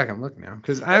gonna go back and look now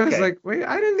because I was Okay. like, wait,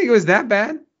 I didn't think it was that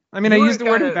bad. I mean, You I were used the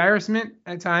word kinda- embarrassment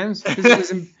at times. 'Cause it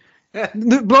was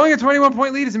blowing a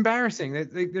 21-point lead is embarrassing.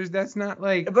 That's not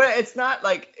like. But it's not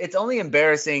like it's only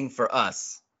embarrassing for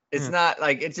us. It's Yeah. not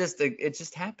like it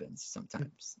just happens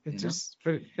sometimes. It you know? just,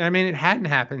 but I mean, it hadn't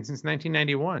happened since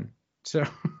 1991, so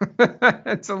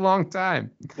it's a long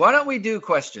time. Why don't we do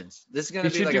questions? This is going We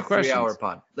to be should like do a 3-hour questions.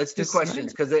 pod. Let's do This is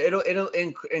questions because it'll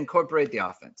incorporate the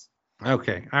offense.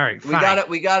 Okay, all right, We fine.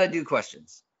 we gotta do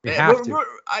questions. We have to.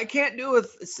 I can't do a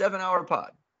 7-hour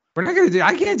pod. We're not gonna do.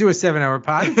 I can't do a 7-hour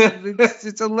pod.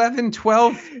 It's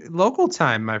 11:12 local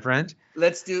time, my friend.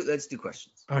 Let's do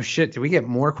questions. Oh shit! Did we get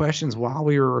more questions while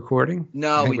we were recording? I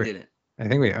No, think we we're- didn't. I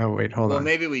think we. Oh wait, hold Well, on.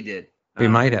 maybe we did. We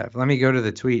might have. Let me go to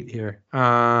the tweet here.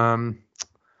 Where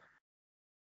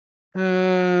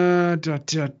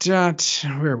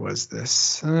was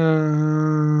this? Let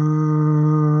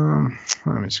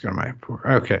me just go to my.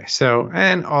 Okay, so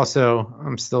and also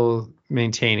I'm still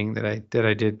maintaining that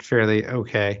I did fairly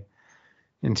okay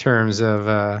in terms of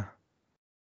my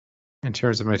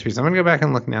tweets. I'm gonna go back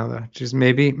and look now though. Just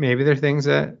maybe there are things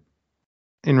that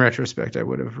in retrospect I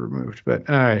would have removed. But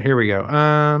all right, here we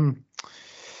go.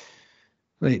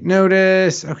 Late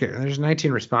notice. Okay, there's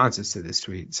 19 responses to this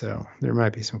tweet, so there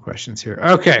might be some questions here.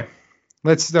 Okay,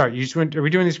 let's start. You just went. Are we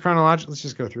doing these chronologically? Let's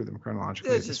just go through them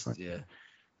chronologically. It's at this just, point. yeah.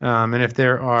 And if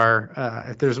there's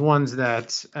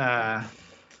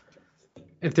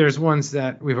ones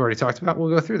that we've already talked about, we'll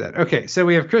go through that. Okay, so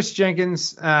we have Chris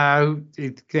Jenkins.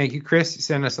 Thank you, Chris. You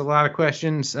send us a lot of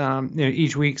questions,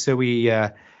 each week. So we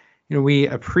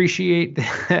appreciate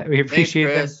that. We appreciate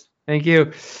that. Chris. Thank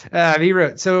you. He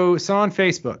wrote, so saw on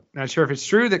Facebook. Not sure if it's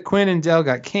true that Quinn and Dell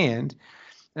got canned.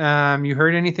 You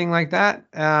heard anything like that?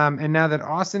 And now that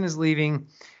Austin is leaving,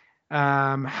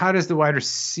 how does the wide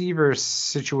receiver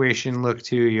situation look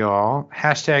to y'all?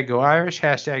 Hashtag go Irish.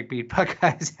 Hashtag beat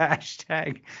Buckeyes.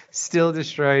 Hashtag still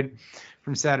destroyed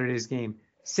from Saturday's game.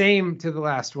 Same to the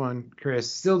last one,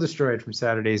 Chris. Still destroyed from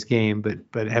Saturday's game,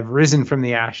 but have risen from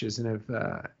the ashes and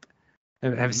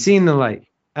have seen the light.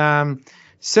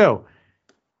 So,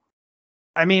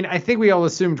 I mean, I think we all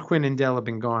assumed Quinn and Dell have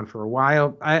been gone for a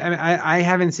while. I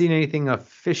haven't seen anything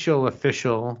official,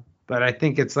 but I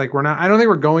think it's like I don't think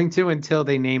we're going to until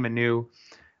they name a new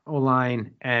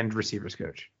O-line and receivers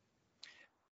coach.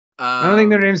 I don't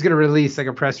think Notre Dame's going to release like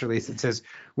a press release that says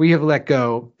we have let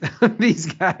go of these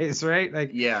guys, right? Like,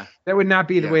 Yeah. that would not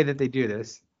be the Yeah. way that they do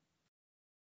this.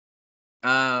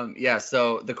 Yeah.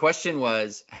 So the question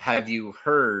was, have you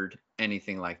heard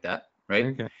anything like that? Right.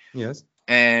 Okay. Yes.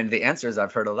 And the answer is,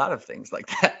 I've heard a lot of things like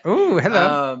that. Oh,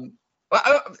 hello.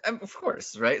 Well, of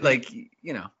course, right? Like, you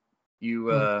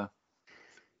hear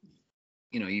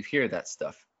that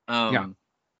stuff. Yeah.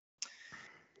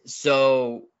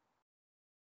 So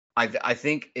I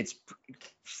think it's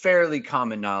fairly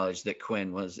common knowledge that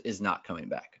Quinn is not coming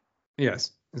back.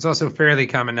 Yes. It's also fairly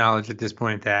common knowledge at this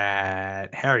point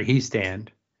that Harry Heastand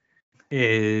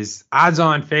is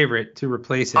odds-on favorite to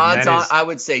replace him. I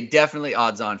would say definitely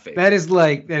odds-on favorite. That is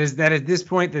at this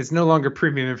point that's no longer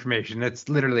premium information. That's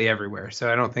literally everywhere.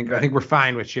 So I think we're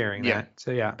fine with sharing Yeah. that.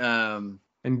 So yeah.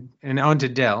 And on to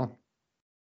Dell.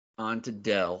 On to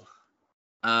Dell.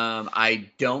 I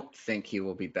don't think he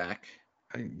will be back.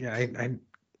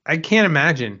 I can't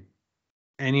imagine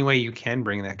any way you can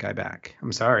bring that guy back.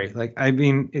 I'm sorry. Like, I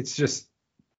mean, it's just,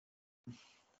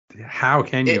 how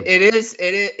can you?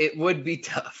 It would be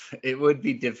tough. It would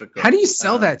be difficult. How do you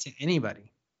sell that to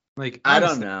anybody? Like, I don't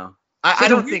honestly. know. So I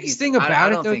don't the think weirdest thing about I it,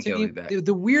 don't though, think to he'll me, be back.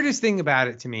 the weirdest thing about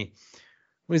it to me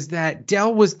was that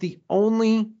Dell was the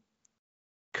only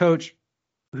coach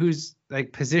whose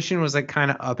like position was like kind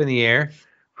of up in the air,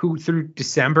 who through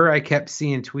December I kept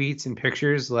seeing tweets and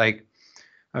pictures like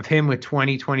of him with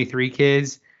 2023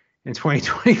 kids and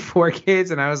 2024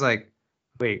 kids, and I was like,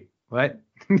 wait, what?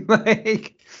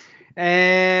 Like,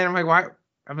 and I'm like, why?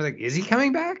 I was like, is he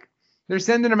coming back? They're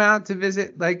sending him out to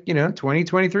visit, like,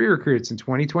 2023 recruits and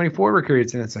 2024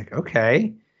 recruits. And it's like,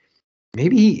 okay,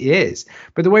 maybe he is.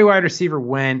 But the way wide receiver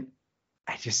went,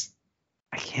 I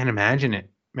can't imagine it,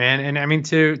 man. And I mean,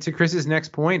 to Chris's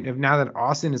next point of now that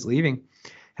Austin is leaving,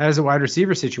 how does the wide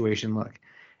receiver situation look?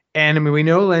 And I mean, we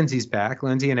know Lindsey's back.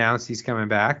 Lindsey announced he's coming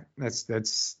back.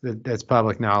 That's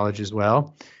public knowledge as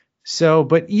well. So,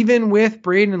 but even with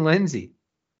Braden and Lindsey,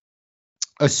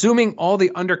 assuming all the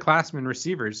underclassmen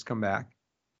receivers come back,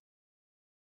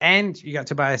 and you got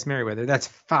Tobias Merriweather. That's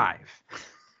 5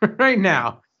 right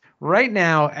now. Right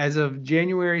now, as of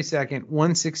January 2nd,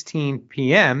 1:16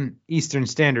 p.m. Eastern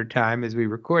Standard Time, as we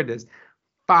record this,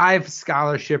 5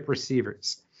 scholarship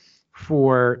receivers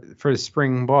for the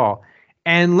spring ball.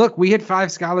 And look, we had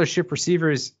 5 scholarship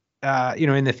receivers,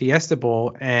 in the Fiesta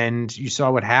Bowl, and you saw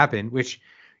what happened. We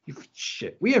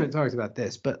haven't talked about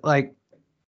this, but like,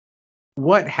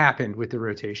 what happened with the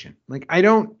rotation? Like, I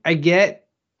don't get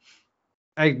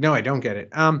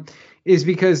it. Is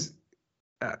because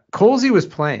Colsey was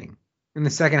playing in the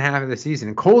second half of the season,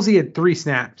 and Colsey had 3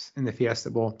 snaps in the Fiesta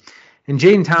Bowl, and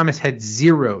Jaden Thomas had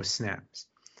 0 snaps.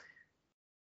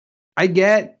 I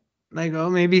get, like, oh,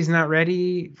 maybe he's not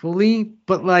ready fully,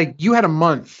 but like, you had a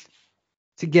month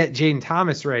to get Jaden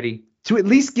Thomas ready to at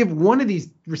least give one of these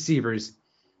receivers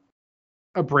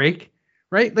a break,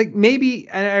 right? Like, maybe,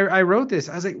 and I wrote this,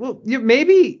 I was like, well,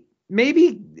 maybe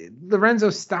Lorenzo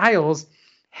Styles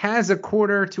has a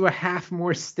quarter to a half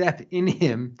more step in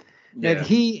him that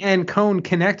he and Cone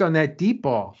connect on that deep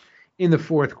ball in the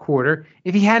fourth quarter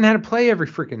if he hadn't had to play every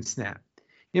freaking snap.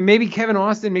 Maybe Kevin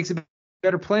Austin makes a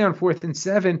better play on 4th and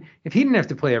 7 if he didn't have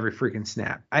to play every freaking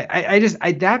snap. I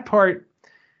that part,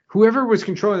 whoever was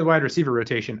controlling the wide receiver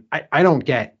rotation, I don't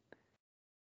get,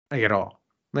 like, at all.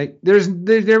 Like, there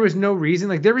was no reason.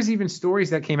 Like, there was even stories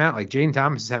that came out, like Jaden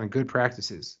Thomas is having good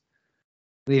practices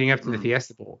leading up to the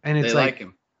Fiesta Bowl. And it's like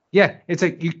him. Yeah, it's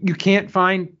like you can't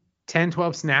find 10,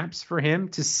 12 snaps for him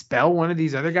to spell one of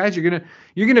these other guys. You're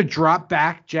gonna drop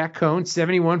back Jack Cone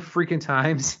 71 freaking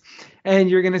times, and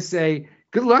you're gonna say,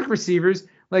 good luck, receivers.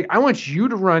 Like, I want you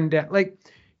to run down. Like,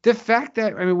 the fact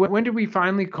that, I mean, when did we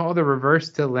finally call the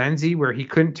reverse to Lenzy where he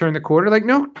couldn't turn the quarter? Like,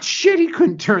 no shit, he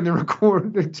couldn't turn the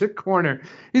corner.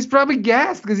 He's probably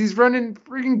gassed because he's running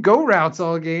freaking go routes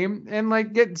all game and,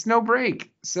 like, gets no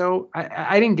break. So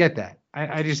I didn't get that.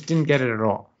 I just didn't get it at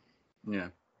all. Yeah.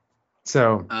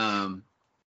 So.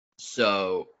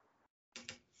 So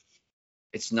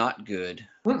it's not good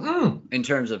in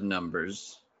terms of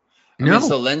numbers. I mean,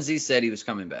 so Lenzy said he was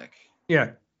coming back.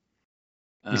 Yeah.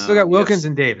 You still got Wilkins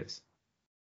and Davis.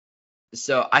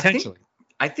 So I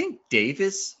think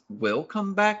Davis will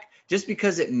come back just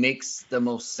because it makes the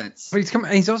most sense. But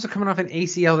he's also coming off an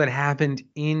ACL that happened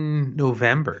in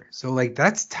November. So, like,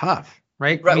 that's tough,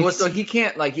 right? Right. Well, so he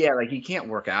can't he can't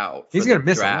work out. He's going to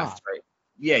miss a lot. Right?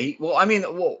 Yeah.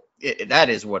 That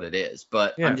is what it is.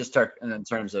 But I'm just talking in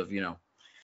terms of,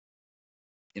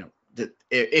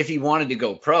 if he wanted to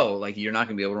go pro, like, you're not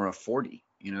going to be able to run a 40.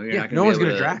 No one's going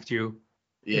to draft you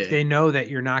if they know that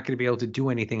you're not going to be able to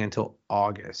do anything until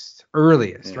August,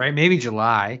 earliest, right? Maybe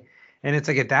July. And it's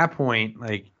like, at that point,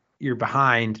 like, you're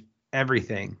behind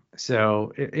everything.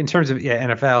 So in terms of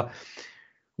NFL,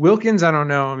 Wilkins, I don't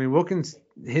know. I mean, Wilkins,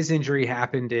 his injury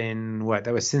happened in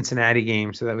that was Cincinnati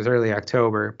game, so that was early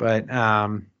October. But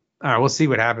all right, we'll see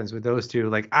what happens with those two.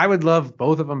 Like, I would love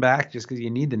both of them back just because you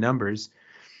need the numbers.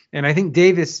 And I think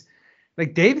Davis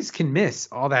can miss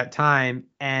all that time,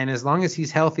 and as long as he's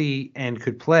healthy and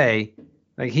could play,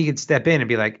 like, he could step in and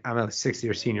be like, I'm a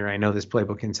 6th-year senior. I know this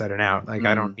playbook inside and out. Like,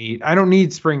 I don't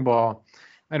need spring ball.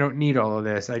 I don't need all of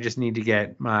this. I just need to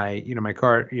get my, my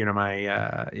card,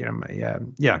 I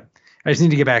just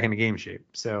need to get back into game shape.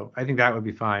 So I think that would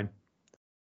be fine.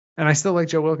 And I still like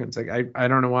Joe Wilkins. Like, I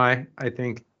don't know why. I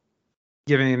think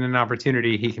given an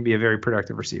opportunity, he can be a very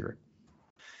productive receiver.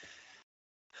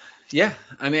 Yeah,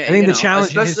 I mean, I think the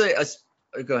challenge, go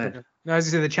ahead. No, I was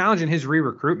gonna say the challenge in his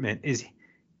re-recruitment is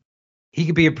he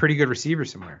could be a pretty good receiver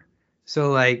somewhere.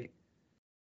 So, like,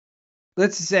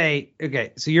 let's say,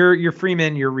 okay, so you're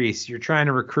Freeman, you're Reese, you're trying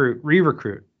to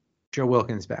re-recruit Joe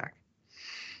Wilkins back.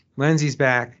 Lenzy's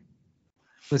back.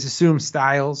 Let's assume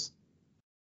Styles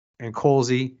and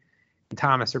Colsey and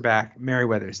Thomas are back.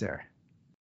 Merriweather's there.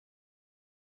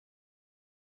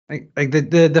 Like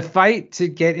the fight to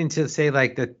get into, say,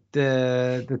 like,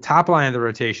 the top line of the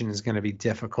rotation is going to be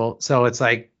difficult. So it's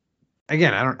like,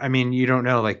 again, you don't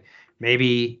know, like,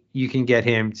 maybe you can get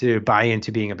him to buy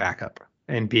into being a backup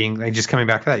and being, like, just coming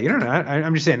back for that. You don't know.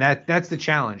 I'm just saying that's the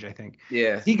challenge, I think.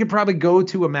 Yeah. He could probably go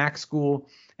to a MAC school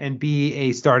and be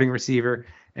a starting receiver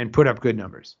and put up good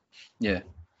numbers. Yeah.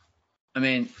 I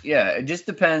mean, yeah, it just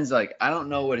depends. Like, I don't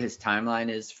know what his timeline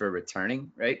is for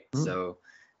returning, right? Mm-hmm. So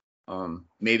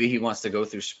maybe he wants to go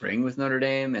through spring with Notre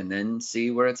Dame and then see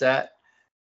where it's at.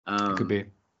 It could be.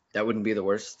 That wouldn't be the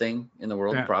worst thing in the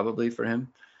world, probably, for him.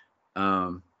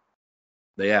 But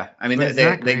yeah, I mean,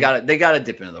 they got to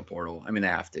dip into the portal. I mean, they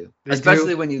have to,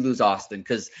 especially when you lose Austin,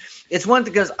 because it's one,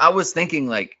 because I was thinking,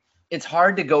 like, it's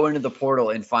hard to go into the portal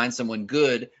and find someone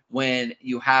good when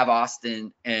you have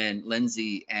Austin and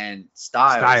Lindsey and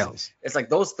Styles. It's like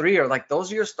those three are like,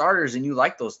 those are your starters and you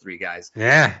like those three guys.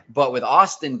 Yeah. But with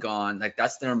Austin gone, like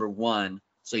that's the number one.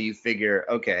 So you figure,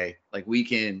 okay, like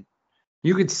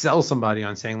you could sell somebody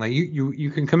on saying like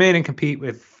you can come in and compete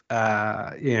with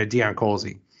Deion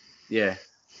Colsey. Yeah.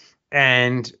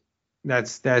 And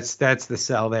that's the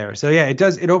sell there. So yeah,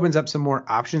 it opens up some more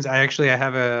options. I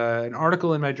have an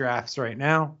article in my drafts right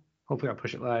now. Hopefully I'll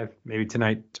push it live maybe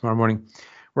tonight, tomorrow morning,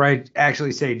 where I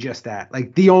actually say just that.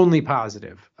 Like the only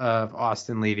positive of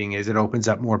Austin leaving is it opens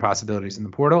up more possibilities in the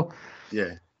portal.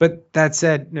 Yeah. But that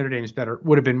said, Notre Dame's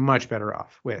would have been much better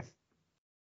off with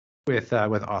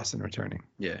Austin returning.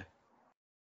 Yeah.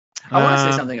 I want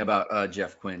to say something about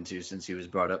Jeff Quinn too, since he was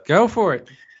brought up. Go for it.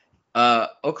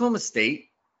 Oklahoma State,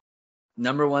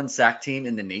 number one sack team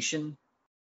in the nation.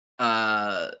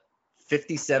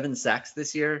 57 sacks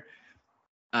this year.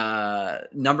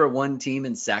 Number one team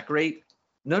in sack rate.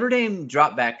 Notre Dame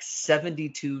dropped back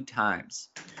 72 times.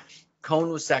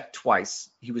 Cohn was sacked twice.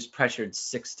 He was pressured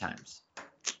 6 times.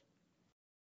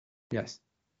 Yes.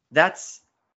 That's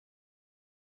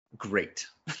great.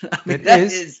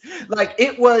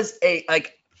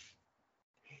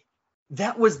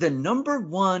 That was the number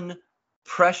one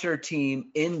pressure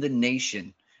team in the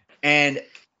nation, and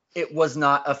it was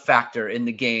not a factor in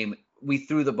the game. We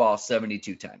threw the ball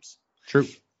 72 times. True.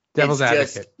 Devil's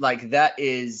advocate. Just, like, that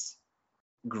is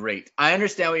great. I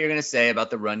understand what you're going to say about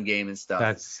the run game and stuff.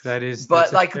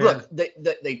 But look,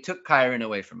 they took Kyron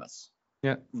away from us.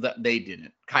 Yeah. They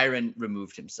didn't. Kyron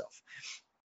removed himself.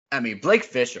 I mean, Blake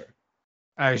Fisher.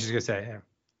 I was just going to say, yeah.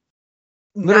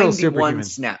 Literal 91 superhuman.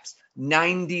 snaps.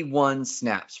 91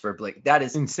 snaps for Blake. That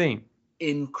is insane.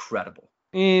 Incredible.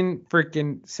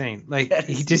 Freaking insane. Like,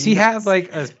 does he have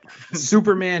like a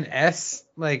Superman S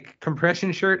like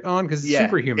compression shirt on? Because it's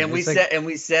superhuman. And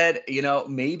we said,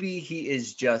 maybe he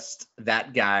is just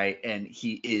that guy, and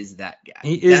he is that guy.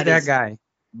 He is that guy.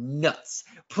 Nuts.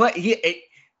 He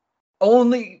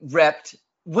only repped.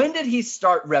 When did he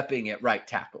start repping at right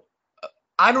tackle?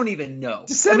 I don't even know.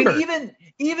 December. I mean,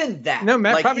 even that. No,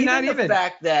 Matt, probably not even. The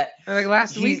fact that like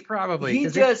last week, probably.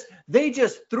 They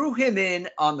just threw him in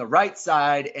on the right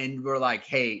side and were like,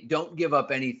 "Hey, don't give up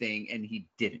anything," and he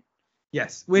didn't.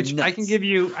 Yes, which nuts. I can give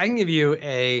you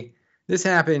a. This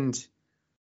happened.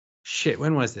 Shit,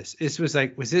 when was this? This was I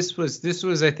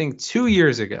think 2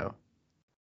 years ago.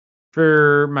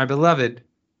 For my beloved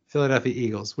Philadelphia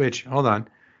Eagles, which hold on.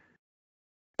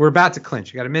 We're about to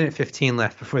clinch. We got a minute 15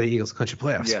 left before the Eagles clinch a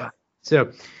playoff spot. So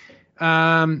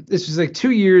this was like 2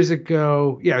 years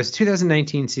ago. Yeah, it was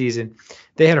 2019 season.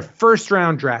 They had a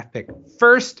first-round draft pick.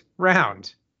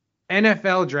 First-round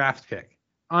NFL draft pick.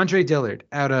 Andre Dillard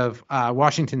out of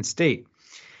Washington State.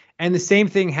 And the same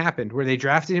thing happened where they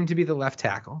drafted him to be the left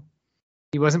tackle.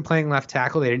 He wasn't playing left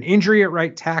tackle. They had an injury at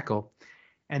right tackle.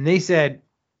 And they said,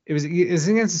 it was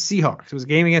against the Seahawks. It was a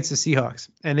game against the Seahawks.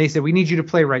 And they said, we need you to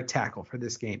play right tackle for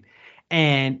this game.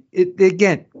 And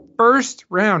again, first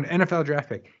round NFL draft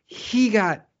pick. He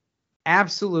got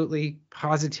absolutely,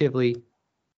 positively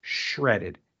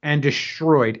shredded and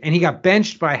destroyed. And he got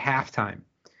benched by halftime.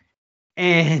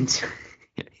 And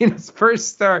in his first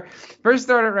start at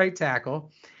right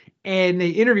tackle. And they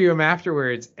interview him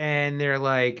afterwards. And they're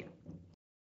like,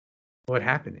 what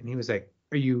happened? And he was like,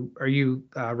 are you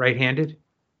right-handed?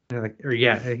 He's like,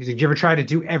 you ever try to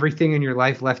do everything in your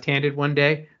life left-handed one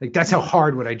day? Like, that's how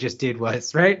hard what I just did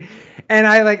was, right? And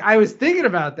I was thinking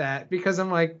about that because I'm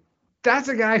like, that's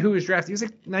a guy who was drafted. He's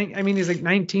like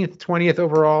 19th, 20th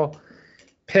overall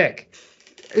pick.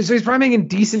 So he's probably making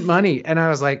decent money. And I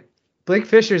was like, Blake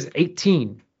Fisher's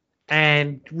 18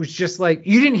 and was just like,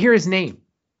 you didn't hear his name.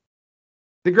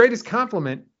 The greatest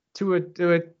compliment to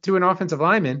an offensive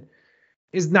lineman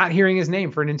is not hearing his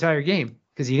name for an entire game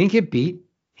because he didn't get beat.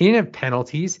 He didn't have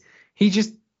penalties. He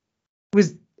just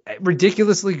was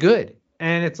ridiculously good.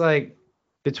 And it's like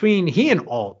between he and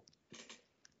Alt,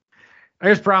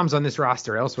 there's problems on this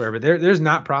roster elsewhere, but there's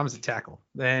not problems to tackle.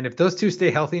 And if those two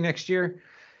stay healthy next year,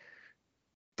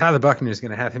 Tyler Buckner is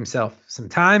going to have himself some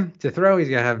time to throw. He's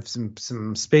going to have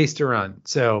some space to run.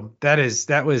 So that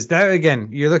was again,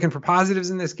 you're looking for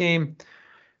positives in this game.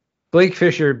 Blake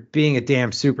Fisher being a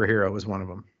damn superhero was one of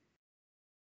them.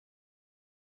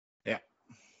 Yeah.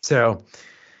 So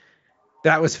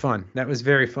that was fun. That was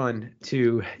very fun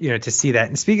to see that.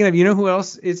 And speaking of, who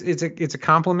else? It's a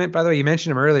compliment, by the way. You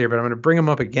mentioned him earlier, but I'm going to bring him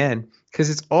up again because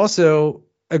it's also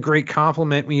a great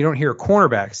compliment when you don't hear a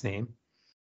cornerback's name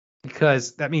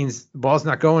because that means the ball's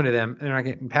not going to them and they're not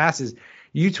getting passes.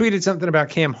 You tweeted something about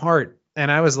Cam Hart And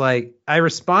I was like, I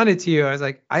responded to you. I was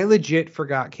like, I legit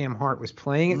forgot Cam Hart was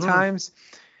playing at times.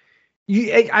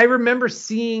 I remember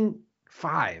seeing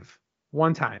 5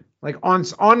 one time, like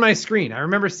on my screen. I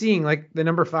remember seeing like the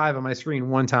number 5 on my screen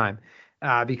one time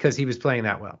because he was playing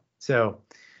that well. So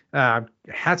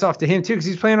hats off to him too, because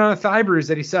he's playing on a thigh bruise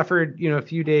that he suffered, a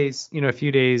few days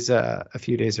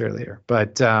earlier.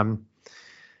 But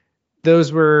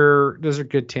those are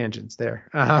good tangents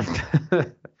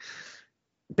there.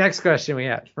 Next question we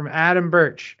have from Adam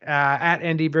Birch at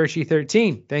Andy Birchie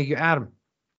 13. Thank you, Adam.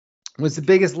 What's the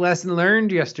biggest lesson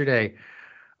learned yesterday?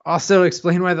 Also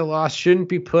explain why the loss shouldn't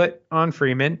be put on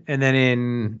Freeman, and then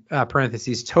in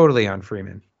parentheses, totally on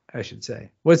Freeman, I should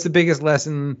say. What's the biggest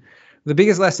lesson? The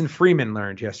biggest lesson Freeman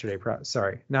learned yesterday.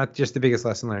 Sorry, not just the biggest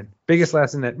lesson learned. Biggest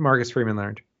lesson that Marcus Freeman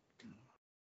learned.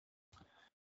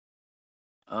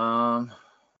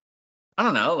 I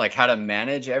don't know, like how to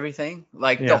manage everything.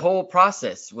 Like the whole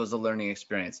process was a learning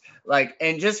experience. Like,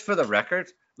 and just for the record,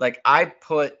 like I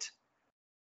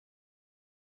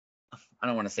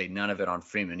don't want to say none of it on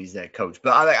Freeman. He's that coach,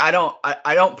 but I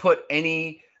don't put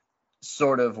any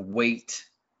sort of weight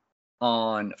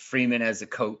on Freeman as a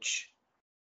coach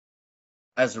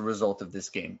as a result of this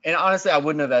game. And honestly, I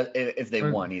wouldn't have if they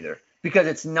won either, because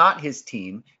it's not his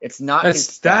team. It's not his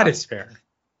staff. That is fair.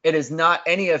 It is not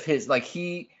any of his, like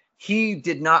he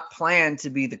did not plan to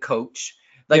be the coach.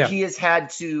 Like he has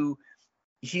had to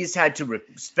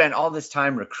spend all this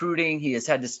time recruiting. He has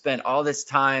had to spend all this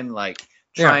time like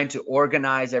trying to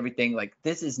organize everything. Like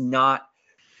this is not,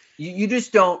 you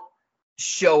just don't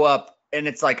show up and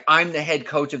it's like, I'm the head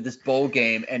coach of this bowl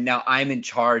game and now I'm in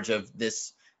charge of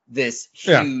this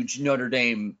huge Notre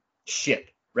Dame ship,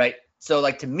 right? So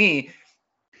like to me,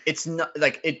 it's not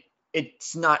like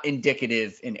it's not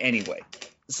indicative in any way.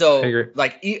 So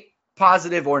like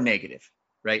positive or negative,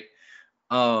 right?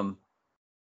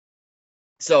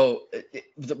 So,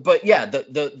 but yeah,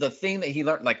 the thing that he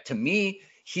learned, like to me,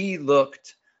 he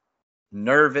looked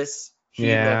nervous.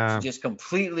 He looked just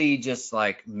completely just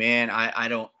like, man, I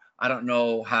don't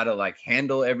know how to like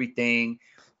handle everything,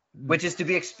 which is to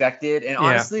be expected. And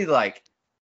honestly, like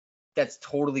that's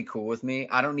totally cool with me.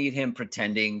 I don't need him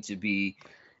pretending to be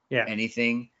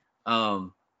anything.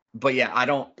 But yeah,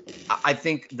 I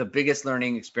think the biggest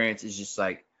learning experience is just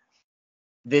like,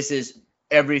 this is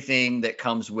everything that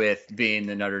comes with being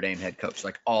the Notre Dame head coach,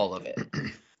 like all of it.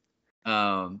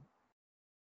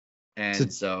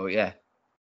 So yeah.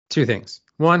 2 things.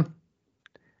 1,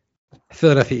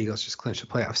 Philadelphia Eagles just clinched a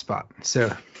playoff spot.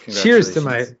 So cheers to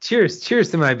my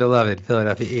beloved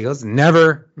Philadelphia Eagles.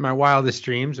 Never my wildest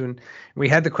dreams. When we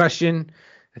had the question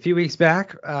a few weeks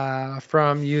back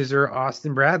from user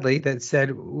Austin Bradley that said,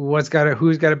 who's got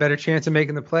a better chance of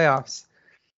making the playoffs,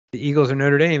 the Eagles or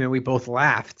Notre Dame? And we both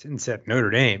laughed and said Notre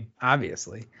Dame,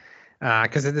 obviously,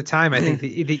 because at the time I think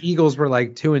the Eagles were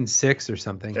like 2-6 or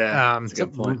something. Yeah, that's a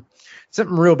good point.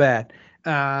 Something real bad.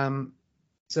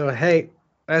 So hey,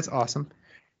 that's awesome.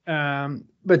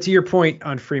 But to your point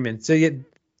on Freeman, so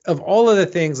of all of the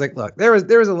things, like look, there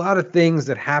was a lot of things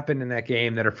that happened in that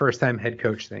game that are first time head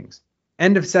coach things.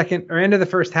 End of the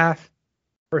first half,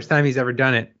 first time he's ever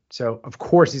done it. So of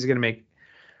course he's going to make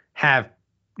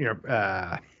some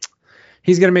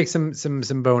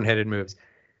boneheaded moves.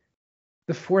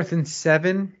 The 4th and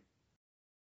 7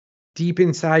 deep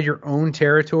inside your own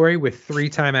territory with 3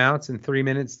 timeouts and 3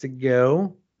 minutes to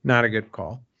go. Not a good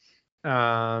call.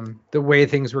 The way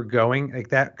things were going like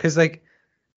that, because like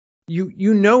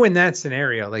you know in that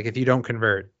scenario, like if you don't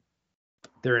convert,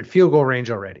 they're in field goal range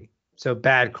already. So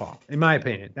bad call, in my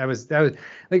opinion. That was like,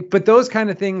 but those kind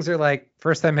of things are like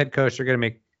first time head coach are going to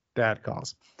make bad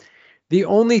calls. The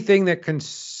only thing that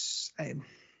concern,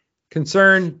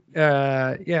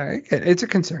 it's a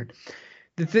concern.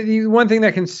 The one thing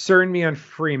that concerned me on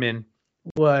Freeman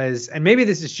was, and maybe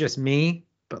this is just me,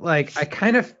 but like I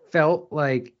kind of felt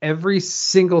like every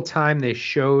single time they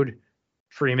showed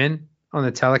Freeman on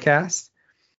the telecast,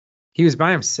 he was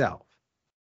by himself.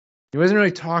 He wasn't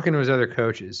really talking to his other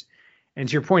coaches. And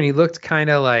to your point, he looked kind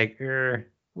of like a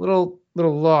little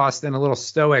lost and a little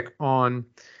stoic on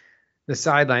the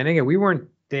sideline. Again, we weren't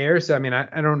there, so I mean,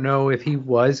 I don't know if he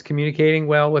was communicating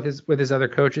well with his other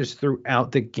coaches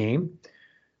throughout the game,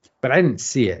 but I didn't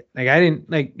see it. Like I didn't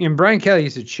like. And Brian Kelly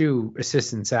used to chew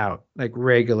assistants out like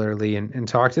regularly and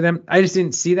talk to them. I just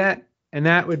didn't see that, and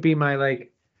that would be my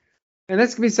like. And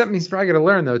that's gonna be something he's probably gonna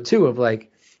learn though too, of like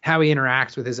how he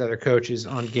interacts with his other coaches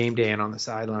on game day and on the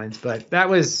sidelines. But that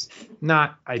was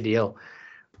not ideal.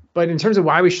 But in terms of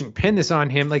why we shouldn't pin this on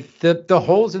him, like the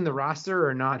holes in the roster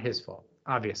are not his fault,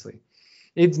 obviously.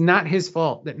 It's not his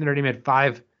fault that Notre Dame had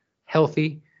 5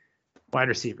 healthy wide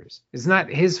receivers. It's not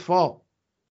his fault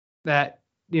that,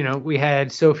 we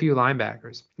had so few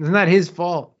linebackers. It's not his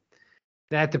fault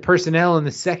that the personnel in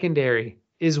the secondary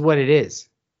is what it is,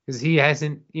 because he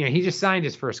hasn't, he just signed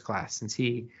his first class since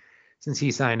he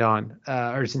signed on,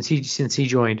 or since he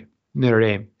joined Notre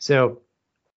Dame. So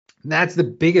that's the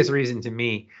biggest reason to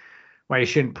me why you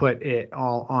shouldn't put it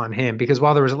all on him, because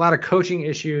while there was a lot of coaching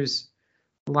issues,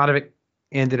 a lot of it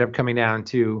ended up coming down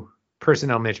to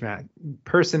personnel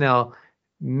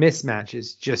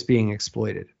mismatches just being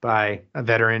exploited by a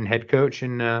veteran head coach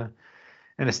and a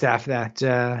staff that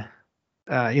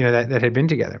that had been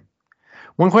together.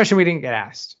 One question we didn't get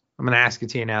asked, I'm going to ask it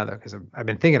to you now though, because I've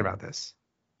been thinking about this.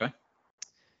 Okay.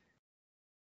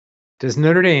 Does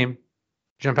Notre Dame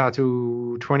jump out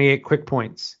to 28 quick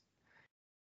points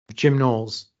if Jim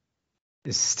Knowles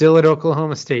is still at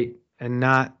Oklahoma State and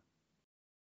not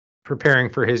preparing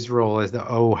for his role as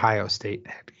the Ohio State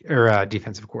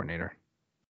defensive coordinator?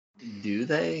 Do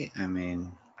they? I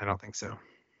mean, I don't think so.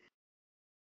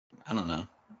 I don't know.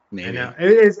 Maybe. I know.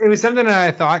 It was something that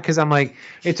I thought, because I'm like,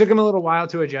 it took him a little while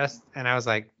to adjust, and I was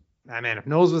like, man, if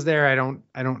Knowles was there, I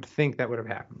don't think that would have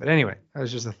happened. But anyway, that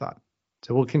was just a thought.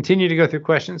 So we'll continue to go through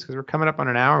questions because we're coming up on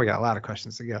an hour. We got a lot of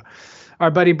questions to go. Our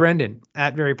buddy Brendan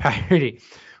at Very Piratey.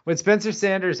 Would Spencer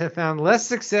Sanders have found less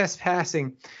success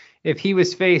passing if he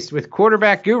was faced with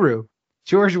quarterback guru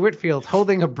George Whitfield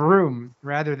holding a broom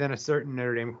rather than a certain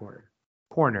Notre Dame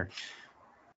corner?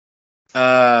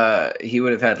 He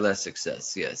would have had less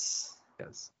success. Yes.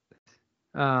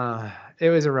 It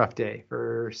was a rough day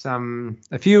for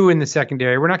a few in the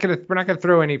secondary. We're not gonna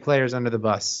throw any players under the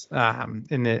bus while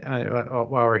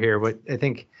we're here. But I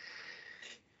think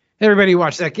everybody who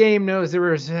watched that game knows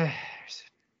there's a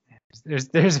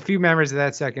few members of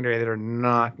that secondary that are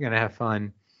not gonna have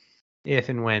fun if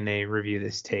and when they review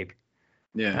this tape.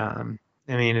 Yeah.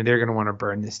 They're gonna want to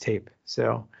burn this tape.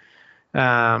 So,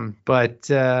 Sanders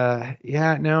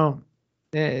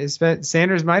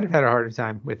might have had a harder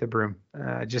time with the broom,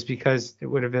 just because it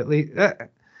would have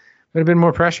been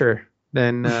more pressure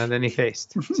than he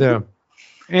faced. So,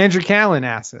 Andrew Callen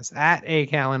asks us at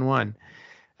 @ACallen1,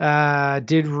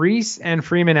 did Reese and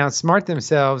Freeman outsmart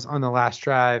themselves on the last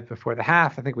drive before the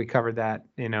half? I think we covered that,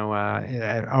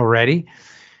 already,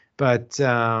 but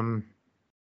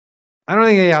I don't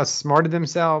think they outsmarted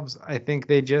themselves. I think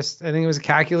it was a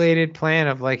calculated plan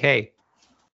of like, hey,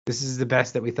 this is the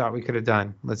best that we thought we could have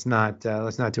done. Let's not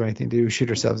do anything to shoot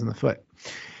ourselves in the foot.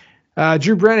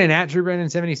 Drew Brennan at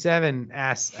DrewBrennan77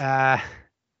 asks,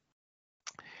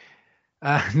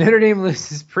 Notre Dame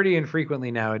loses pretty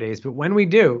infrequently nowadays, but when we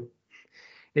do,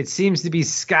 it seems to be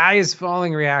sky is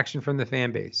falling reaction from the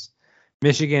fan base.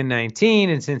 Michigan 19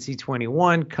 and Cincy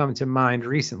 21 come to mind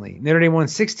recently. Notre Dame won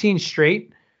 16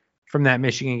 straight from that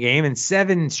Michigan game and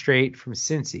 7 straight from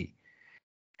Cincy.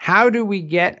 How do we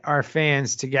get our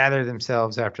fans to gather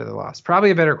themselves after the loss?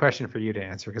 Probably a better question for you to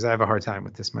answer, because I have a hard time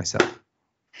with this myself.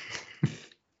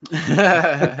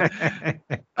 I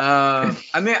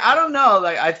don't know.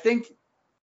 Like, I think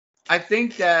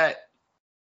that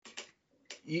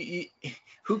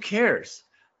who cares?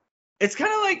 It's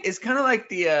kind of like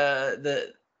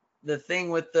the thing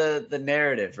with the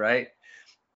narrative, right?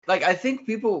 Like, I think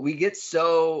we get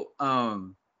so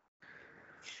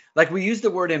we use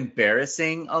the word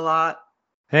embarrassing a lot.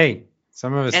 Hey,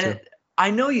 some of us do.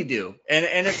 I know you do.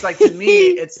 And it's like, to me,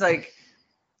 it's like,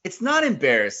 it's not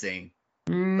embarrassing.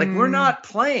 Like, we're not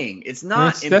playing. It's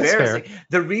not embarrassing. That's fair.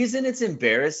 The reason it's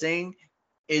embarrassing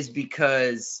is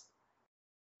because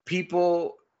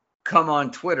people come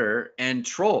on Twitter and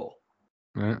troll.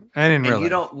 And in real life. You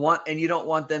don't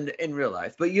want them to, in real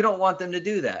life, but you don't want them to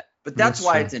do that. But that's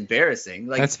why it's embarrassing.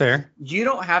 Like, that's fair. You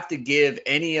don't have to give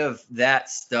any of that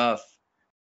stuff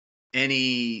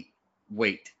any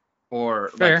weight or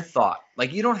like thought.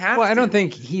 Like, you don't have to. Well, I don't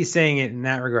think he's saying it in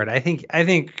that regard. I think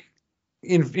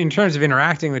in terms of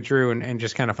interacting with Drew and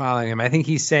just kind of following him, I think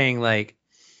he's saying, like,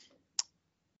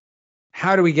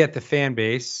 how do we get the fan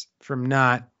base from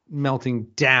not melting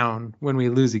down when we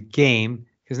lose a game?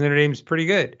 Because Notre Dame's pretty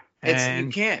good. You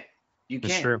can't.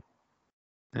 It's true.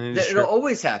 It'll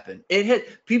always happen.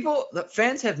 The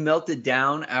fans have melted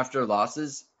down after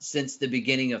losses since the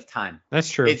beginning of time. That's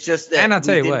true. It's just that and I'll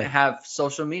tell you didn't have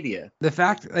social media. The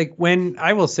fact, like, when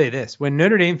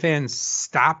Notre Dame fans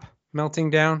stop melting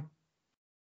down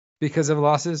because of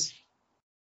losses,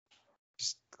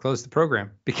 just close the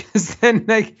program, because then,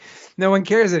 like, no one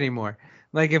cares anymore.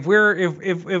 Like, if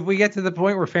we get to the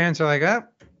point where fans are like, oh,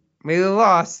 we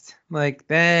lost, like,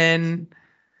 then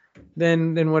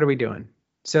what are we doing?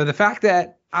 So the fact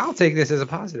that, I'll take this as a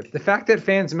positive. The fact that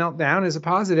fans melt down is a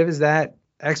positive, is that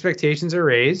expectations are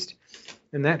raised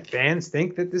and that fans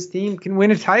think that this team can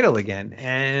win a title again.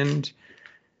 And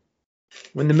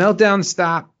when the meltdowns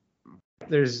stop,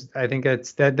 I think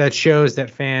that shows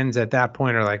that fans at that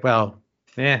point are like, well,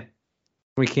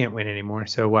 we can't win anymore.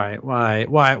 So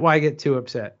why get too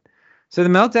upset? So the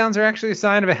meltdowns are actually a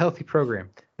sign of a healthy program.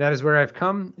 That is where I've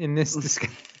come in this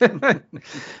discussion.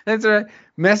 That's right.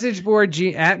 Message board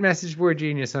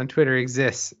Genius on Twitter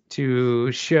exists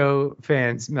to show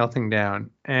fans melting down,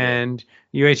 and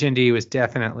UHND was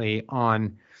definitely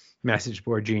on Message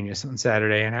Board Genius on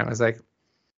Saturday, and I was like,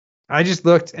 I just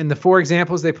looked, and the 4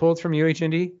 examples they pulled from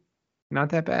UHND, not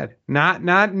that bad,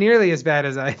 not nearly as bad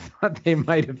as I thought they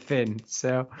might have been.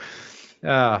 So,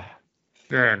 all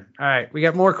right, we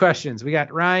got more questions. We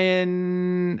got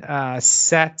Ryan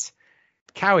Set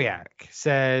Kowiak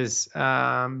says,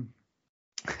 how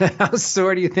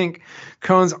sore do you think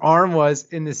Cohn's arm was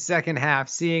in the second half,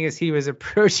 seeing as he was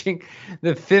approaching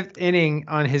the 5th inning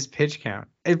on his pitch count?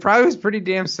 It probably was pretty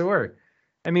damn sore.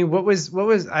 I mean, what was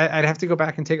I'd have to go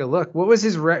back and take a look. What was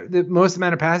the most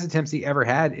amount of pass attempts he ever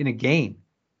had in a game?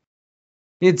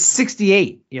 He had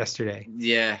 68 yesterday.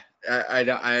 Yeah.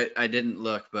 I didn't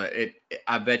look, but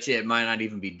I bet you it might not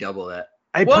even be double that.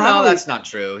 No, that's not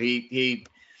true. He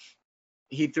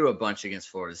threw a bunch against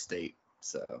Florida State.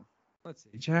 So let's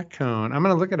see, Jack Cohn. I'm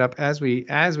gonna look it up as we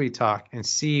talk and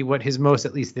see what his most,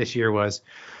 at least this year, was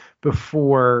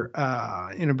before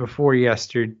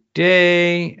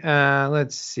yesterday.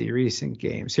 Let's see, recent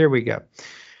games. Here we go.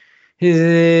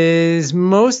 His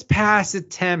most pass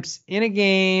attempts in a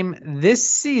game this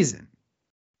season,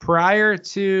 prior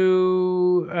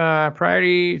to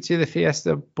the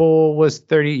Fiesta Bowl, was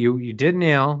 30. You did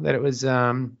nail that it was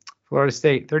Florida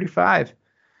State, 35.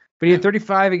 But he had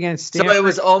 35 against Stanford. So it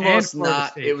was almost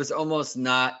not. It was almost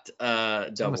not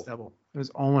double. Almost double. It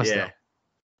was almost double.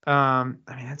 I mean,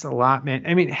 that's a lot, man.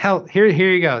 I mean, hell, here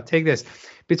you go. Take this.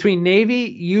 Between Navy,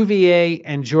 UVA,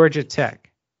 and Georgia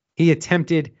Tech, he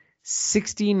attempted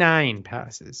 69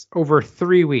 passes over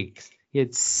 3 weeks. He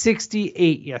had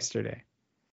 68 yesterday.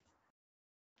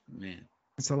 Man,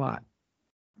 that's a lot.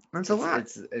 That's a lot.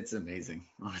 It's amazing,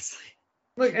 honestly.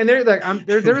 Look, and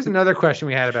there was another question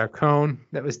we had about Cohn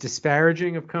that was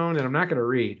disparaging of Cohn that I'm not going to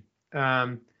read.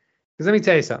 Because let me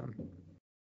tell you something.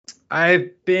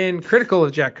 I've been critical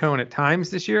of Jack Cohn at times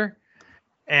this year,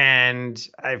 and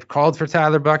I've called for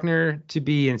Tyler Buchner to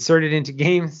be inserted into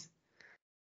games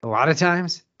a lot of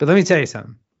times. But let me tell you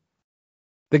something.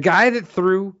 The guy that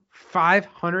threw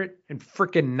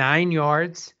 509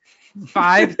 yards,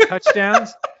 5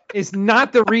 touchdowns, is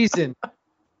not the reason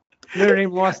Notre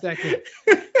Dame lost that game.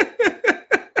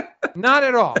 Not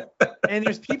at all. And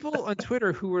there's people on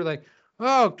Twitter who were like,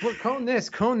 oh, Cohn this,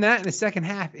 Cohn that in the second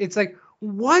half. It's like,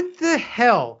 what the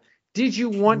hell did you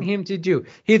want him to do?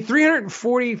 He had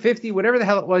 340, 50, whatever the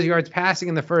hell it was, yards passing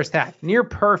in the first half. Near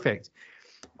perfect.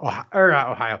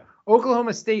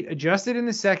 Oklahoma State adjusted in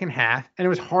the second half, and it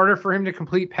was harder for him to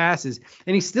complete passes.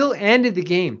 And he still ended the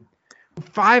game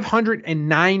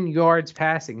 509 yards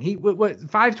passing.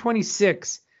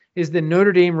 526 is the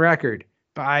Notre Dame record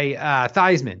by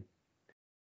Theismann.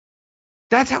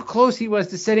 That's how close he was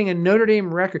to setting a Notre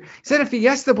Dame record. He set a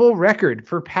Fiesta Bowl record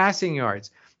for passing yards.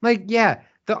 Like, yeah,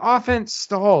 the offense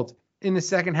stalled in the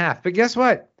second half. But guess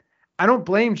what? I don't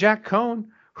blame Jack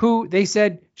Cohn, who they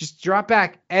said just drop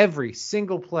back every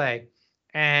single play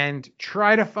and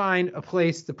try to find a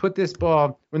place to put this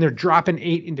ball when they're dropping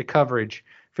 8 into coverage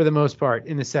for the most part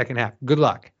in the second half. Good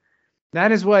luck.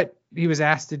 That is what he was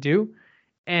asked to do.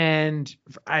 And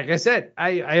like I said,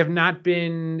 I have not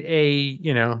been a,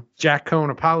 Jack Cohn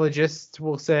apologist,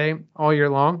 we'll say, all year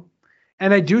long.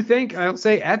 And I'll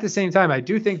say at the same time, I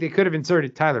do think they could have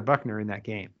inserted Tyler Buchner in that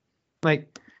game.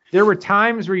 Like, there were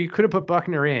times where you could have put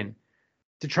Buchner in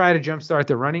to try to jumpstart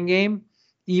the running game,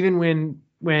 even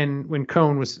when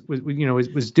Cohn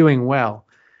was doing well,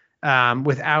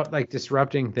 without like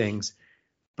disrupting things.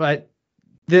 But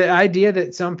the idea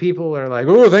that some people are like,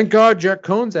 oh, thank God Jack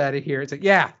Cohn's out of here. It's like,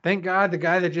 yeah, thank God the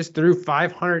guy that just threw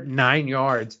 509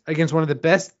 yards against one of the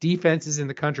best defenses in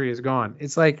the country is gone.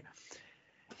 It's like,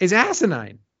 it's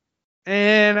asinine.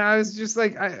 And I was just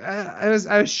like, I was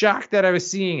shocked that I was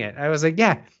seeing it. I was like,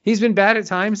 yeah, he's been bad at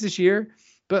times this year,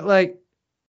 but like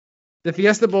the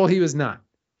Fiesta Bowl, he was not.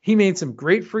 He made some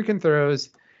great freaking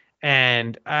throws,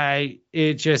 and no.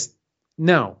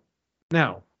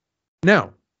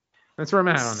 That's where I'm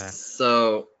at on that.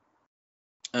 So,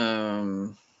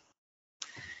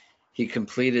 he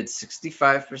completed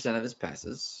 65% of his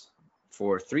passes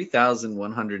for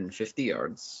 3,150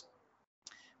 yards,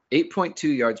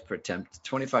 8.2 yards per attempt,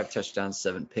 25 touchdowns,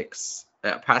 7 picks,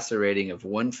 a passer rating of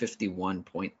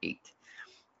 151.8.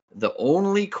 the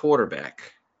only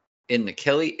quarterback in the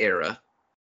Kelly era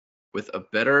with a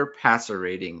better passer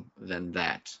rating than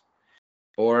that,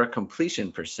 or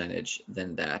completion percentage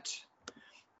than that,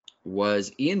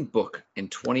 was Ian Book in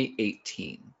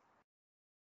 2018.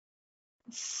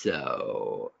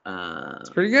 So, It's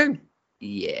pretty good.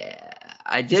 yeah,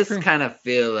 I just kind of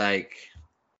feel like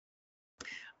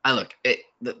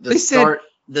the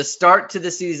start to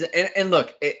the season, and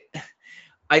look,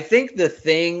 I think the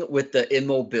thing with the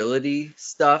immobility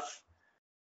stuff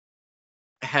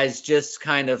has just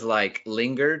kind of like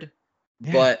lingered,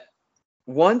 but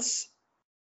once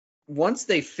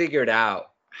they figured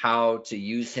out how to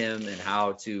use him and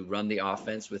how to run the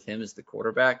offense with him as the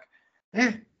quarterback,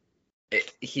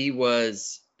 he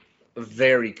was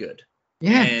very good.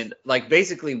 Yeah. And like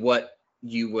basically what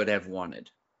you would have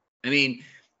wanted. I mean,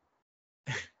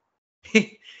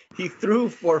 he threw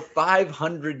for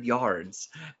 500 yards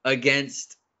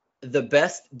against the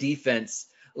best defense.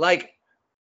 Like,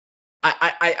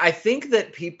 I think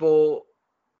that people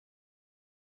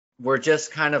were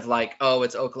just kind of like, oh,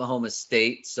 it's Oklahoma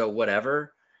State, so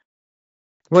whatever.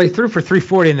 Well, he threw for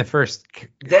 340 in the first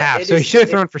half, so he should have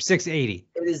thrown for 680.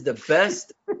 It is the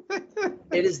best.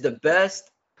 It is the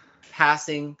best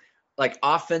passing, like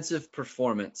offensive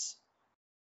performance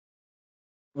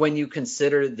when you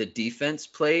consider the defense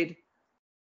played,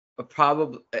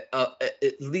 probably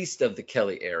at least of the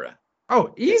Kelly era.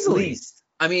 Oh, easily. At least.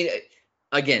 I mean,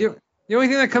 again, the only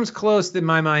thing that comes close in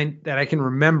my mind that I can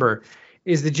remember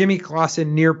is the Jimmy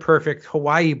Clausen near perfect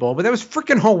Hawaii Bowl, but that was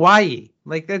freaking Hawaii.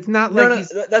 Like, that's not like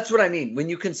that's what I mean. When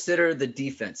you consider the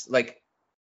defense, like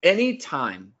any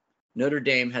time Notre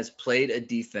Dame has played a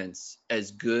defense as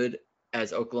good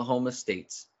as Oklahoma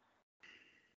State's,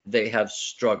 they have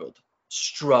struggled.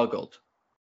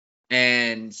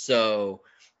 And so,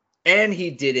 and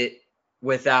he did it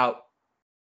without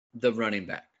the running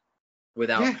back,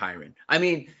 without Kyron. I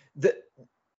mean,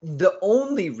 the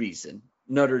only reason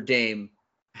Notre Dame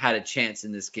had a chance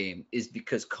in this game is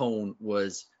because Cone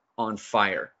was on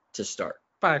fire to start.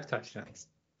 5 touchdowns.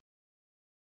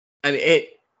 I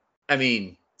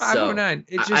mean, 509.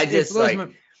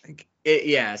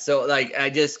 So like,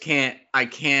 I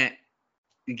can't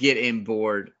get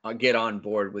on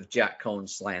board with Jack Cone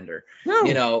slander. No.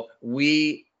 You know,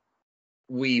 we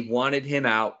wanted him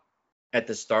out at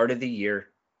the start of the year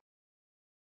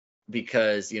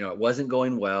because, you know, it wasn't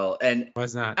going well, and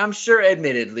was not. I'm sure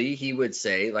admittedly he would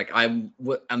say, like, I'm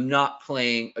not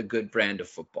playing a good brand of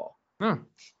football. No.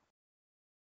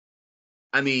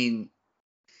 I mean,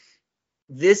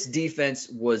 this defense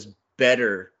was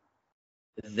better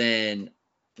than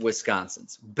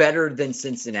Wisconsin's, better than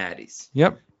Cincinnati's.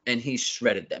 Yep. And he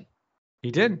shredded them.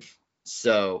 He did.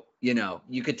 So, you know,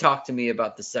 you could talk to me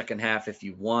about the second half if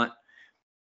you want.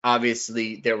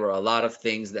 Obviously, there were a lot of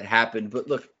things that happened, but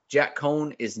look, Jack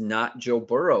Cone is not Joe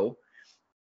Burrow,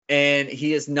 and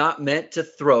he is not meant to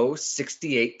throw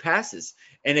 68 passes.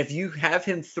 And if you have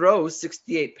him throw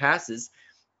 68 passes,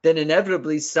 then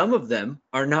inevitably some of them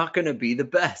are not going to be the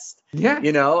best. Yeah.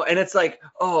 You know, and it's like,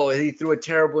 oh, he threw a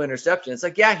terrible interception. It's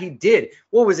like, yeah, he did.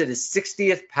 What was it, his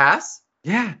 60th pass?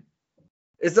 Yeah.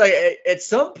 It's like at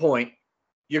some point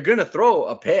you're going to throw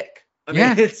a pick. I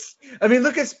mean,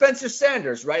 look at Spencer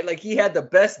Sanders, right? Like, he had the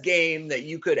best game that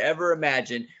you could ever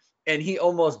imagine, and he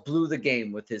almost blew the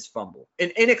game with his fumble,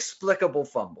 an inexplicable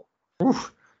fumble.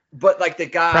 Oof. But like, the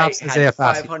guy had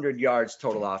 500 Fossi. yards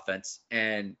total offense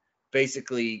and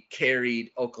basically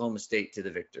carried Oklahoma State to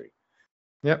the victory.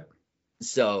 Yep.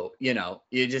 So, you know,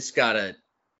 you just gotta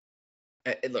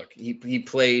look. He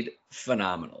played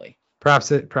phenomenally. Props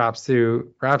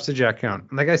to Jack Cone.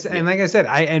 Like I said,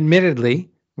 I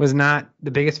admittedly was not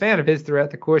the biggest fan of his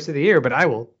throughout the course of the year, but I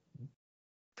will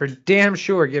for damn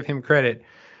sure give him credit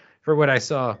for what I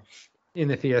saw in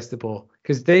the Fiesta Bowl,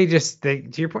 because they to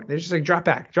your point, they're just like drop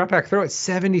back, throw it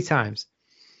 70 times.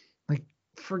 Like,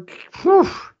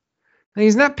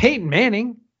 he's not Peyton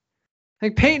Manning.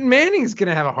 Like, Peyton Manning's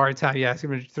gonna have a hard time. You ask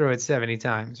him to throw it 70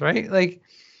 times, right? Like,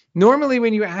 normally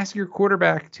when you ask your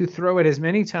quarterback to throw it as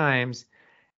many times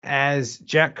as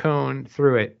Jack Cone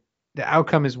threw it, the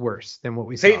outcome is worse than what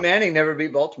we saw. Peyton Manning never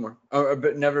beat Baltimore, or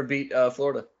never beat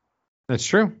Florida. That's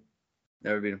true.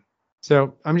 Never beat him.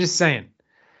 So I'm just saying,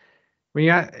 when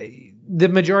you the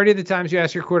majority of the times you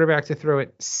ask your quarterback to throw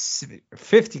it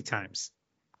 50 times,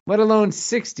 let alone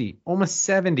 60, almost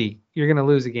 70, you're going to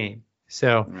lose a game.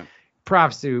 So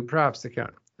props to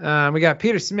Cone. We got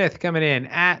Peter Smith coming in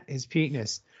at his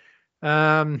Peteness.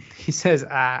 He says,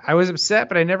 I was upset,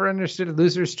 but I never understood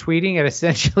losers tweeting at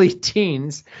essentially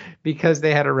teens because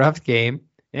they had a rough game.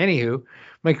 Anywho,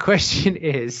 my question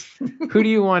is, who do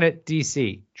you want at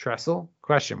DC? Tressel?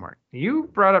 Question mark. You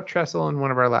brought up Tressel in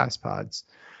one of our last pods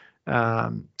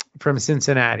from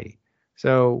Cincinnati.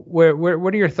 So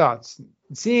what are your thoughts?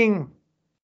 Seeing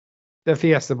the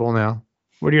Fiesta Bowl now,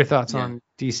 what are your thoughts on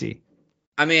DC?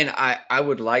 I mean, I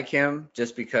would like him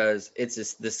just because it's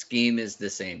just, the scheme is the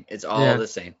same. It's all the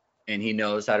same, and he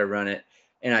knows how to run it.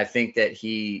 And I think that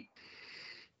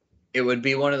it would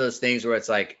be one of those things where it's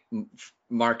like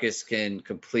Marcus can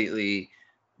completely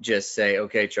just say,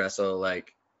 okay, Tressel,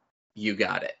 like, you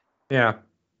got it. Yeah.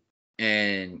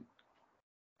 And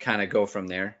kind of go from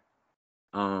there.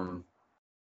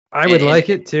 I would like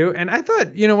it too. And I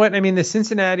thought, you know what? I mean, the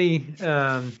Cincinnati,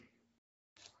 I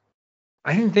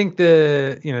didn't think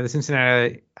the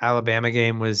Cincinnati Alabama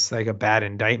game was like a bad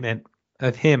indictment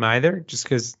of him either, just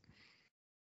because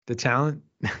the talent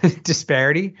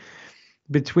disparity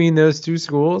between those two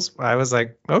schools. I was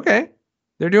like, okay,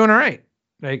 they're doing all right,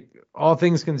 like all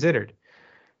things considered.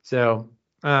 So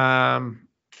I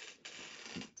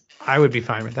would be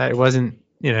fine with that. It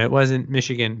wasn't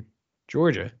Michigan,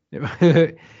 Georgia,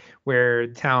 where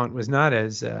talent was not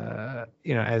as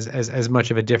as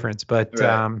much of a difference. But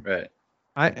right.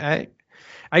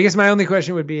 I guess my only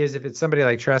question would be is if it's somebody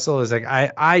like Tressel, is like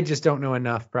I just don't know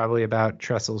enough probably about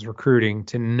Tressel's recruiting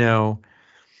to know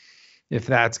if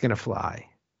that's gonna fly.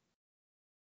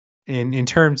 In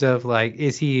terms of like,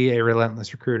 is he a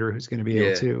relentless recruiter who's going to be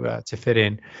able to fit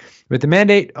in with the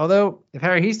mandate? Although if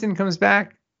Harry Houston comes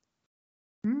back,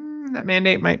 that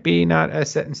mandate might be not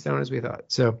as set in stone as we thought.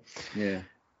 So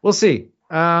we'll see.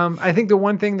 I think the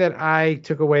one thing that I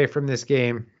took away from this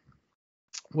game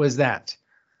was that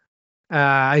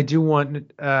I do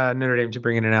want Notre Dame to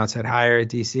bring in an outside hire at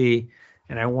DC,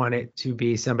 and I want it to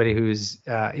be somebody who's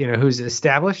who's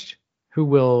established, who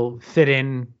will fit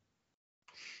in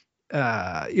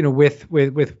with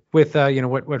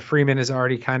what Freeman has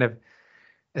already kind of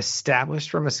established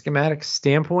from a schematic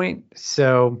standpoint.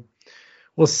 So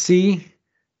we'll see.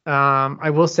 I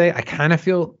will say I kind of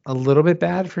feel a little bit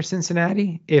bad for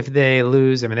Cincinnati if they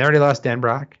lose. I mean, they already lost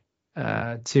Denbrock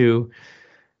to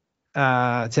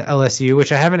LSU,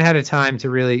 which I haven't had a time to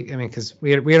really. I mean, because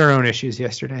we had our own issues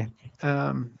yesterday.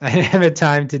 I didn't have a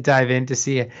time to dive in to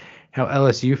see how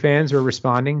LSU fans were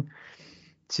responding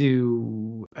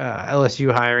to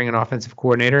LSU hiring an offensive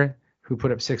coordinator who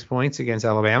put up 6 points against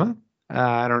Alabama.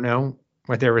 I don't know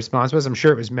what their response was. I'm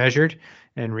sure it was measured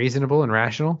and reasonable and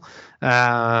rational.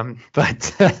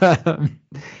 But I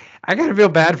kind of feel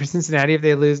bad for Cincinnati if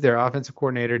they lose their offensive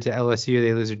coordinator to LSU.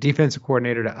 They lose their defensive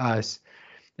coordinator to us.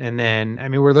 And then, I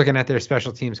mean, we're looking at their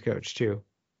special teams coach too.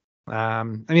 I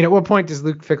mean, at what point does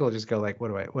Luke Fickell just go like, what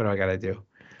do I got to do?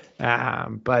 That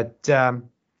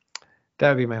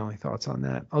would be my only thoughts on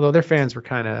that. Although their fans were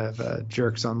kind of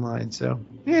jerks online, so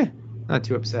not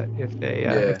too upset if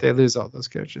they lose all those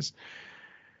coaches.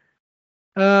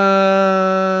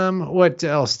 What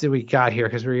else do we got here?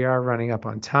 Because we are running up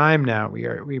on time now.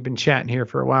 We've been chatting here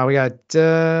for a while. We got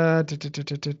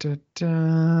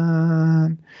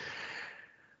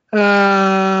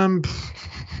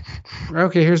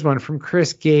okay, here's one from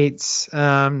Chris Gates.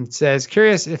 Says,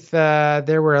 curious if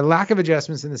there were a lack of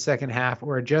adjustments in the second half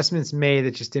or adjustments made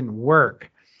that just didn't work.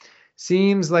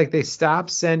 Seems like they stopped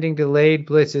sending delayed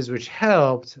blitzes, which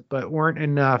helped, but weren't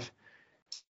enough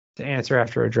to answer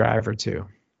after a drive or two.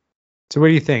 So what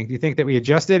do you think? Do you think that we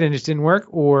adjusted and it just didn't work,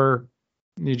 or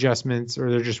the adjustments,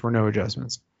 or there just were no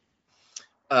adjustments?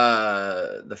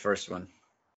 The first one.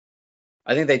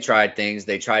 I think they tried things.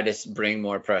 They tried to bring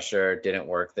more pressure. It didn't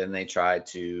work. Then they tried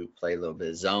to play a little bit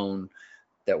of zone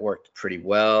that worked pretty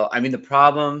well. I mean, the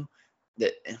problem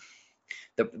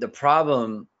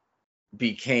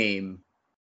became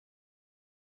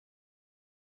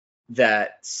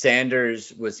that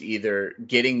Sanders was either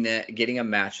getting a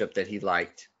matchup that he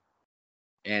liked,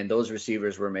 and those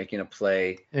receivers were making a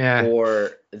play,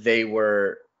 or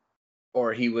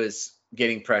he was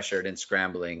getting pressured and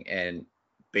scrambling and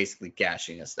basically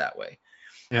gashing us that way.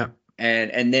 Yeah.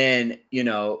 And then,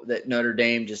 that Notre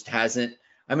Dame just hasn't,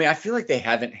 I mean, I feel like they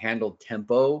haven't handled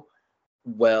tempo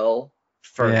well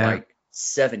for like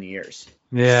 7 years.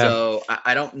 Yeah. So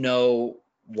I don't know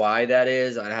why that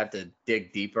is. I'd have to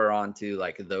dig deeper onto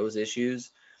like those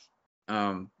issues.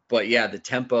 But yeah, the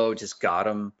tempo just got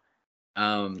them.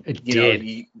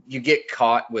 You get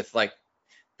caught with like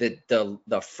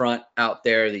the front out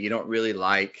there that you don't really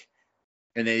like.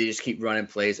 And then they just keep running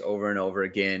plays over and over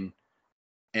again.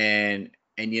 And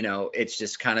it's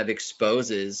just kind of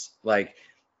exposes, like,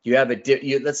 you have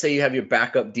let's say you have your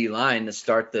backup D line to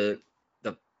start the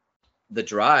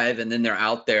drive, and then they're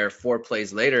out there 4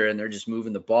 plays later and they're just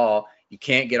moving the ball. You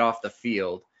can't get off the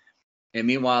field. And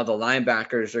meanwhile, the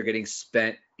linebackers are getting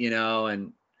spent,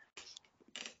 and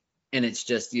it's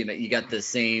just, you got the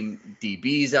same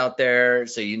DBs out there.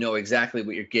 So you know exactly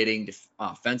what you're getting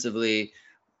offensively.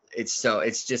 It's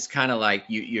just kind of like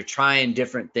you're trying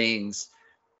different things.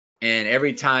 And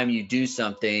every time you do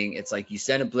something, it's like you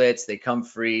send a blitz, they come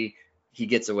free, he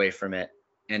gets away from it.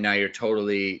 And now you're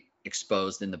totally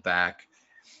exposed in the back.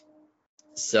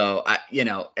 So,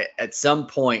 at some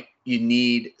point, you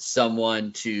need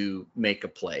someone to make a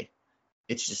play.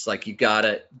 It's just like you got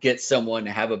to get someone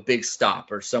to have a big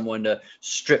stop or someone to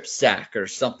strip sack or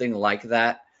something like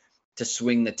that to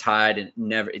swing the tide. And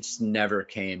it just never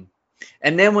came.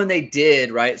 And then when they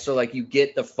did, right, so like you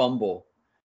get the fumble,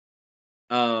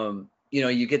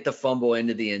 you get the fumble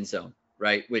into the end zone,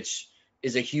 right, which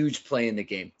is a huge play in the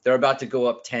game. They're about to go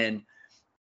up 10.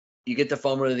 You get the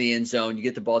fumble to the end zone. You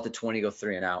get the ball at the 20, go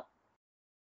 3 and out.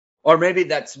 Or maybe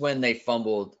that's when they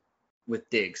fumbled with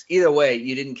Diggs. Either way,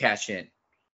 you didn't cash in.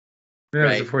 Yeah,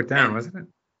 right? It was a 4th down, wasn't it?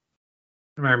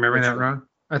 Am I remembering that wrong?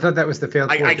 I thought that was the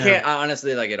failed 4th down. I can't,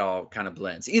 honestly, like it all kind of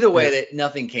blends. Either way, that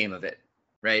nothing came of it,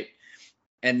 right?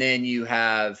 And then you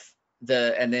have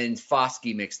and then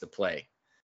Foskey makes the play.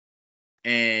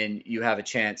 And you have a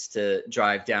chance to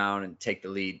drive down and take the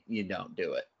lead. You don't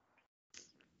do it.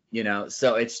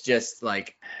 So it's just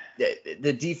like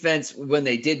the defense, when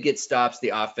they did get stops, the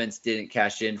offense didn't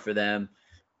cash in for them.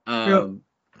 When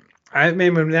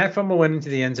that fumble went into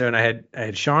the end zone, I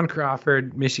had Sean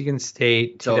Crawford, Michigan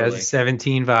State,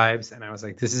 2017 vibes. And I was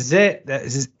like, this is it.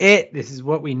 This is it. This is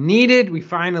what we needed. We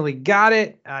finally got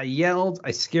it. I yelled.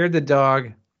 I scared the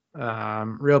dog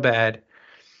real bad.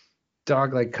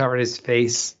 Dog like covered his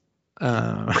face.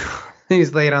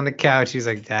 He's laid on the couch. He's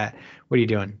like, Dad, what are you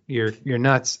doing? You're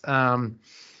nuts. And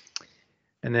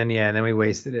then we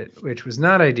wasted it, which was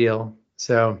not ideal.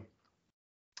 So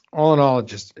all in all,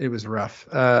 it was rough.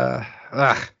 But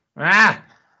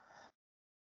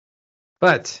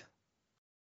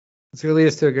it's going to lead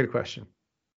us to a good question.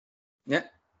 Yeah.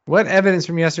 What evidence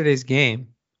from yesterday's game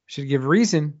should give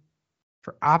reason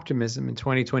for optimism in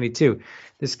 2022?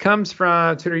 This comes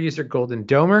from Twitter user Golden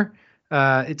Domer.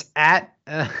 It's at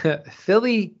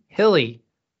Philly Hilly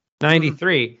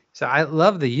 93. So I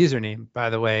love the username, by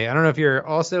the way. I don't know if you're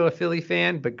also a Philly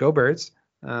fan, but go Birds.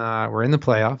 We're in the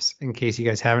playoffs, in case you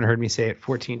guys haven't heard me say it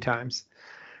 14 times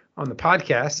on the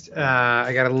podcast.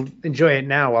 I got to enjoy it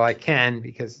now while I can,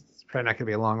 because it's probably not going to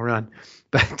be a long run.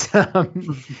 But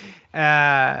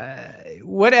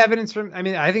what evidence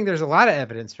I think there's a lot of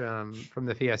evidence from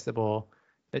the Fiesta Bowl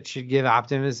that should give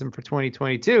optimism for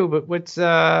 2022. But what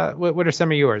are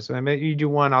some of yours? You do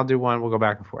one, I'll do one. We'll go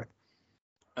back and forth.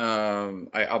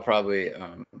 I'll probably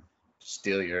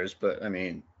steal yours, but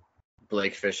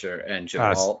Blake Fisher and Jim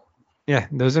Alt. Yeah,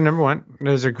 those are number one.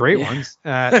 Those are great ones.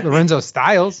 Lorenzo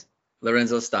Styles.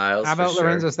 How about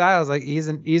Lorenzo Styles? Like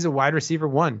he's a wide receiver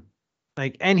 1.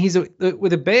 Like, and he's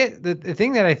the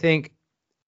thing that I think,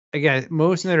 again,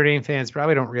 most Notre Dame fans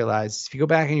probably don't realize, if you go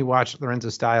back and you watch Lorenzo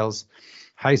Styles'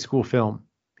 high school film,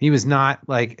 he was not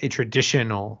like a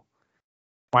traditional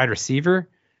wide receiver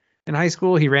in high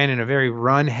school. He ran in a very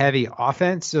run heavy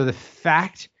offense. So the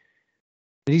fact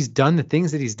that he's done the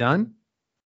things that he's done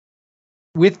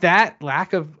with that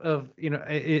lack of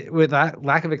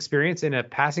experience in a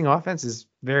passing offense is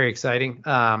very exciting.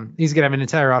 He's gonna have an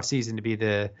entire offseason to be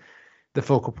the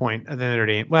focal point of the Notre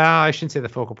Dame. Well, I shouldn't say the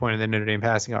focal point of the Notre Dame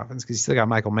passing offense, because he's still got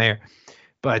Michael Mayer.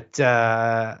 But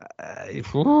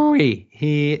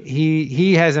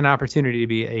he has an opportunity to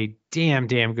be a damn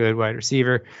good wide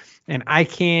receiver. And I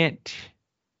think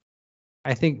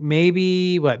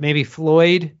maybe Michael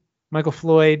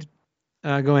Floyd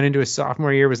going into his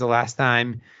sophomore year was the last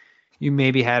time you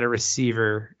maybe had a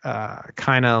receiver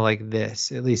kind of like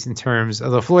this, at least in terms,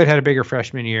 although Floyd had a bigger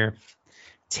freshman year.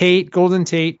 Golden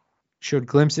Tate showed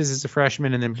glimpses as a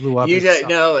freshman and then blew up.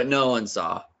 No one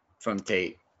saw from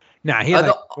Tate. Nah, he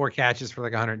had 4 catches for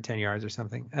 110 yards or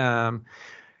something.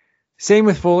 Same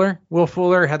with Fuller. Will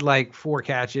Fuller had 4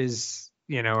 catches,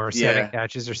 or 7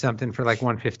 catches or something for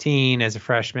 115 as a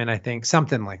freshman, I think,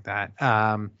 something like that.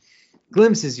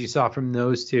 Glimpses you saw from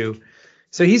those two.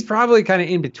 So he's probably kind of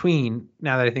in between,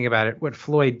 now that I think about it, what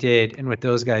Floyd did and what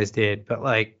those guys did.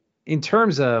 But in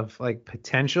terms of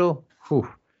potential,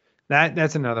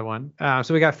 that's another one.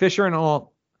 So we got Fisher and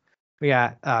Alt. We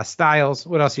got Styles.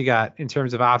 What else you got in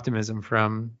terms of optimism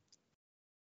from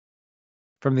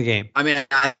the game?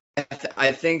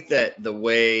 I think that the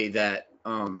way that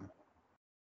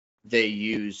they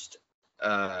used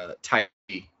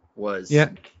Tyree was,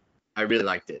 I really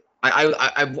liked it.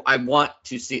 I want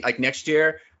to see, next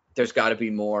year, there's got to be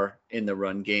more in the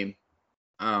run game.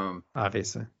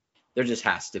 Obviously. There just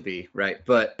has to be, right?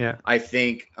 But Yeah. I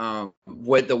think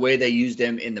what the way they used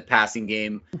him in the passing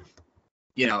game,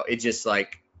 it just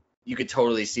like you could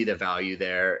totally see the value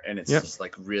there, and it's just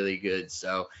like really good.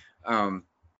 So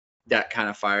that kind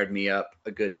of fired me up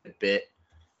a good bit.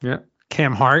 Yeah.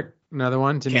 Cam Hart, another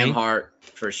one to me. Cam Hart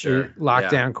for sure.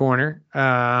 Lockdown corner.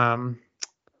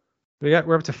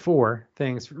 We're up to 4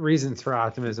 reasons for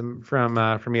optimism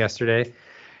from yesterday,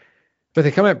 but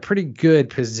they come at pretty good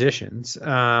positions.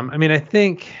 I mean, I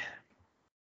think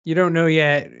you don't know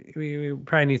yet. We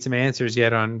probably need some answers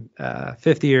yet on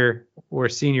 5th year or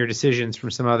senior decisions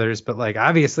from some others, but like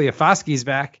obviously if Foskey's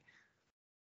back,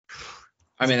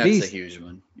 I mean, that's a huge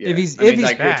one. Yeah. If he's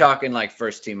back, we're talking like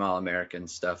first team All-American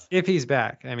stuff. If he's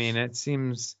back, I mean, it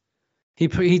seems he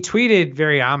tweeted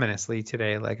very ominously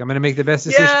today, like I'm going to make the best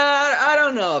decision. Yeah, I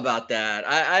don't know about that.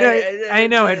 I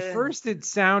know. At first, it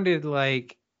sounded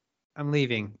like I'm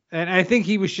leaving, and I think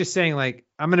he was just saying like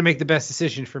I'm going to make the best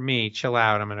decision for me. Chill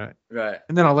out. Right.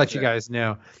 And then I'll let you guys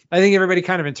know. I think everybody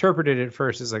kind of interpreted it at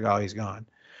first as like, oh, he's gone.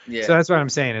 Yeah. So that's what I'm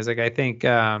saying is like I think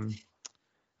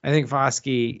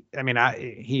Foskey, I mean,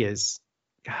 he is,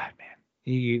 God,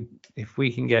 man, if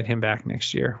we can get him back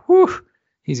next year,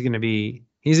 he's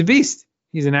a beast.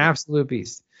 He's an absolute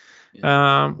beast.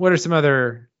 Yeah. What are some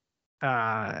other,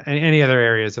 any other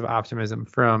areas of optimism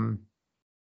from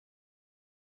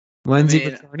Lindsey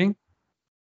returning?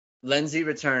 Lindsey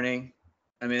returning.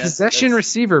 I mean, possession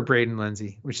receiver Braden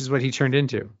Lindsey, which is what he turned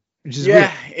into. Which is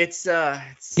weird. It's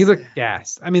he looked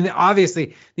gassed. I mean,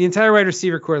 obviously the entire wide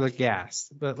receiver core looked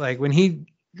gassed, but like when he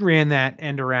ran that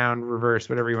end around reverse,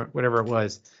 whatever it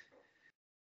was,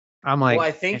 I'm like, well,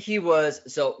 I think he was.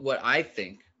 So what I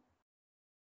think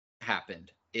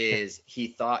happened is he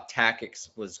thought Takix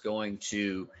was going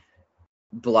to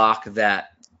block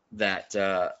that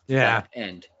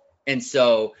end, and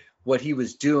so what he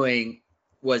was doing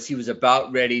was he was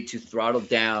about ready to throttle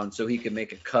down so he could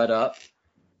make a cut up.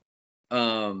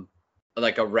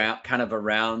 Like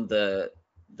around the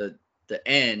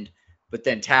end, but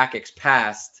then Takix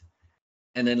passed,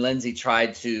 and then Lindsey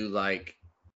tried to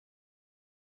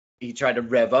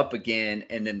rev up again,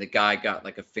 and then the guy got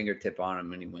like a fingertip on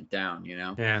him and he went down,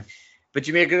 Yeah. But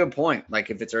you make a good point. Like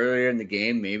if it's earlier in the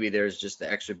game, maybe there's just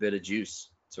the extra bit of juice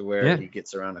to where he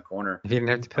gets around the corner. He didn't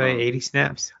have to play 80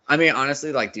 snaps. I mean,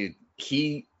 honestly, like, dude,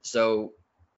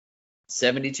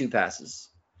 72 passes.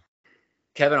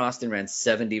 Kevin Austin ran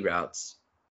 70 routes.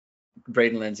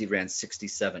 Braden Lindsey ran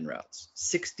 67 routes.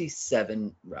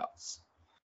 67 routes.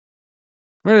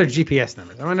 What are their GPS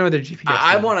numbers? I want to know what their GPS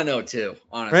I want to know too,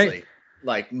 honestly. Right?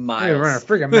 Like miles. You run a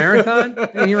friggin'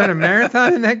 marathon? You ran a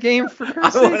marathon in that game?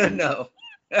 I want to know.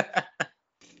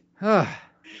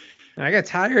 I got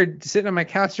tired sitting on my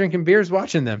couch drinking beers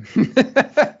watching them.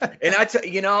 And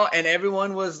and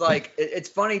everyone was like, it's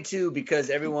funny too,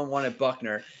 because everyone wanted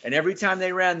Buckner, and every time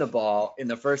they ran the ball in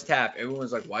the first half, everyone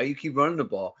was like, why do you keep running the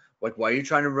ball? Like, why are you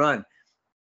trying to run?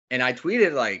 And I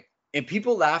tweeted like, and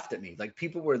people laughed at me. Like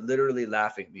people were literally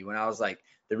laughing at me when I was like,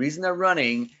 the reason they're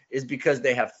running is because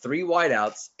they have 3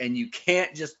 wideouts and you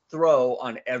can't just throw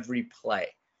on every play.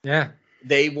 Yeah.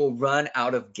 They will run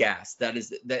out of gas. That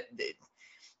is that.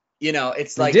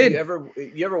 It's like you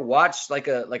ever watch like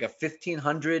a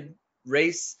 1500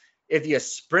 race? If you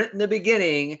sprint in the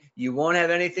beginning, you won't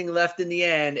have anything left in the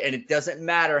end, and it doesn't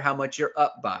matter how much you're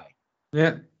up by.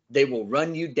 Yeah, they will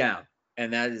run you down,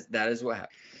 and that is what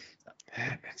happened.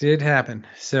 It did happen.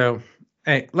 So,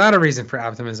 hey, a lot of reason for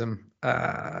optimism.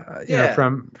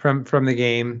 From the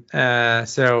game. And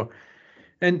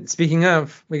speaking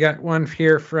of, we got one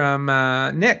here from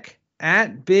Nick.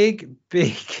 At big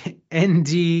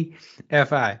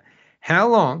NDFI. How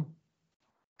long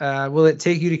will it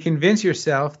take you to convince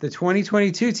yourself the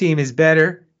 2022 team is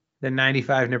better than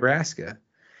 95 Nebraska?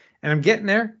 And I'm getting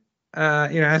there.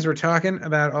 As we're talking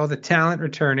about all the talent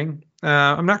returning,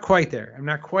 I'm not quite there. I'm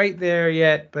not quite there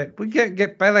yet, but we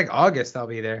get by like August, I'll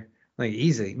be there like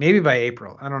easily. Maybe by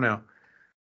April. I don't know.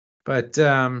 But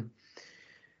no,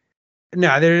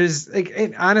 there's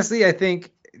like, honestly, I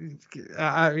think, in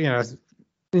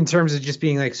terms of just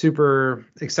being like super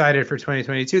excited for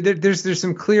 2022, there's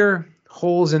some clear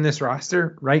holes in this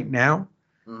roster right now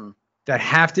that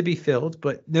have to be filled,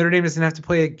 but Notre Dame doesn't have to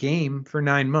play a game for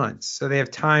 9 months, so they have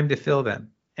time to fill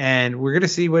them. And we're going to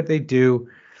see what they do.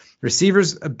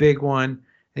 Receivers, a big one.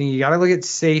 I think you got to look at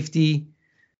safety,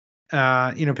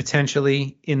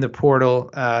 potentially in the portal,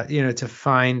 to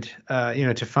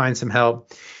find some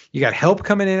help. You got help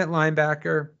coming in at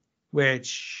linebacker,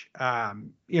 which, I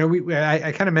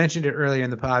kind of mentioned it earlier in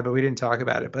the pod, but we didn't talk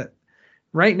about it. But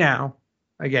right now,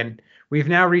 again, We've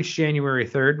now reached January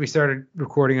 3rd. We started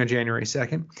recording on January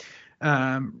 2nd.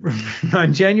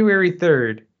 On January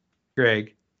 3rd,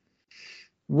 Greg,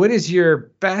 what is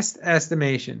your best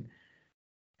estimation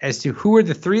as to who are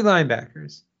the three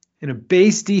linebackers in a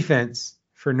base defense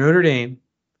for Notre Dame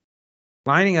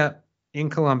lining up in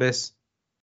Columbus,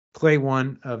 play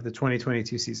one of the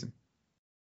 2022 season?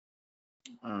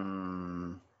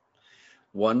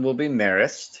 One will be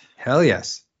Marist. Hell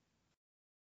yes.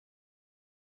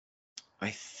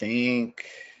 I think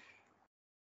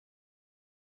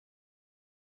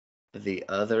the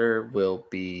other will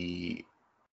be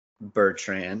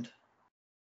Bertrand.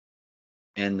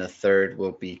 And the third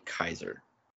will be Kaiser.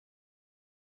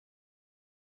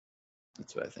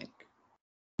 That's what I think.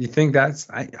 You think that's?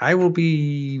 I will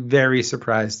be very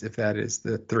surprised if that is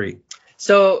the three.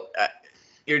 So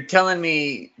you're telling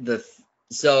me the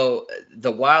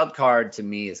wild card to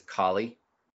me is Collie.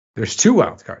 There's two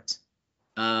wild cards.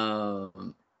 Are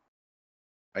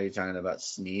you talking about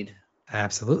Snead?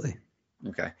 Absolutely.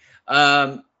 Okay.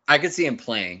 I could see him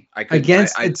playing.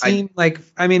 Against a team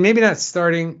maybe not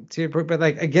starting to, but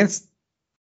like against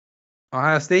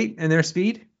Ohio State and their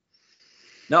speed.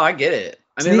 No, I get it.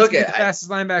 I mean, Snead's look the fastest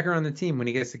linebacker on the team when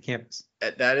he gets to campus.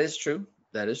 That is true.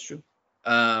 It's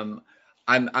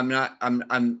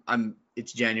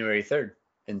January 3rd,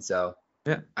 and so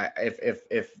yeah.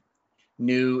 If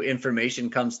new information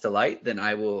comes to light, then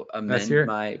I will amend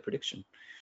my prediction.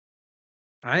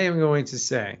 I am going to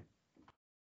say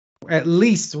at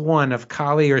least one of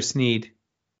Collie or Snead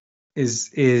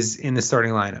is in the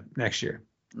starting lineup next year.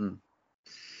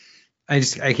 I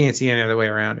can't see any other way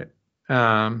around it.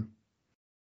 I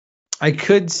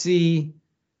could see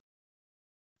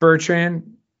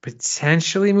Bertrand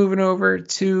potentially moving over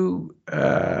to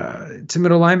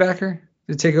middle linebacker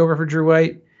to take over for Drew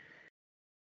White,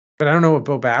 but I don't know what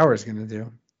Bo Bauer is going to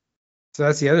do. So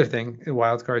that's the other thing, a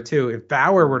wild card too. If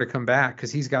Bauer were to come back,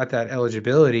 because he's got that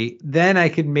eligibility, then I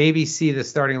could maybe see the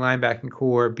starting linebacking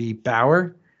core be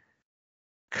Bauer,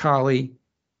 Collie,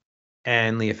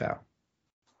 and Leofau.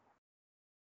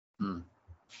 And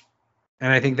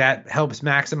I think that helps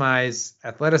maximize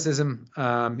athleticism,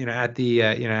 at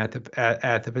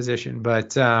the position.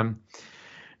 But no,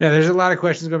 there's a lot of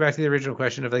questions going back to the original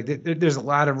question of like, there's a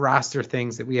lot of roster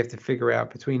things that we have to figure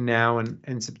out between now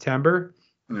and September.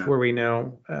 Before we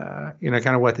know, kind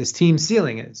of what this team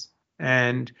ceiling is,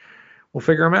 and we'll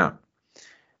figure them out.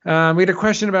 We had a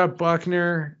question about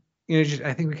Buckner.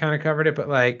 I think we kind of covered it, but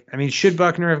should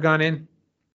Buckner have gone in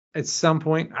at some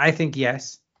point? I think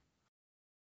yes.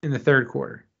 In the third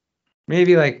quarter,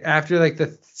 maybe after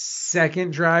the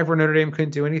second drive where Notre Dame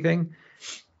couldn't do anything,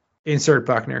 insert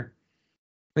Buckner.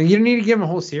 You don't need to give him a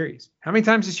whole series. How many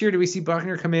times this year do we see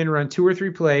Buckner come in, run 2 or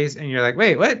 3 plays, and you're like,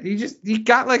 wait, what? He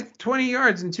got 20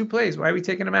 yards in 2 plays. Why are we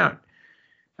taking him out?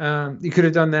 You could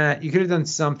have done that. You could have done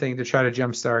something to try to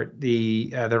jumpstart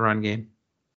the run game.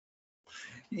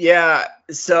 Yeah.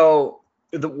 So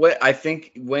I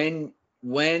think when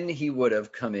he would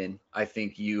have come in, I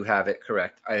think you have it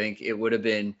correct. I think it would have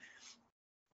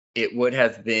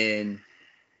been.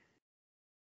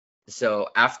 So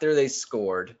after they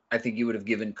scored, I think you would have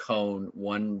given Cone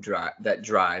one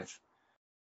drive,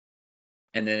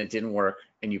 and then it didn't work,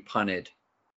 and you punted,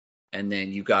 and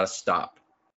then you got to stop.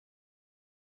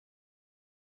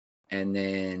 And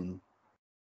then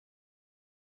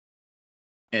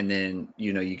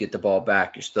you get the ball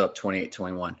back, you're still up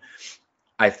 28-21.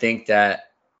 I think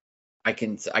that I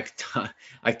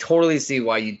totally see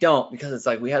why you don't, because it's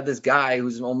like we have this guy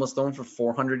who's almost thrown for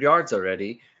 400 yards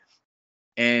already.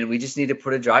 And we just need to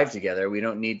put a drive together. We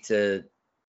don't need to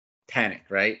panic,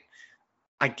 right?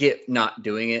 I get not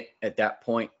doing it at that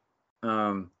point.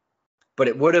 But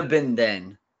it would have been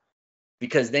then,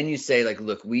 because then you say,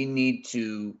 look, we need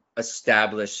to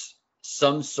establish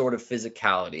some sort of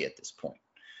physicality at this point.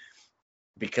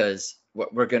 Because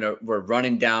we're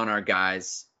running down our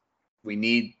guys. We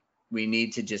need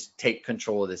to just take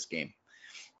control of this game.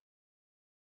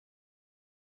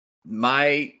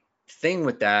 My thing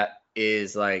with that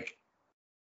is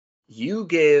you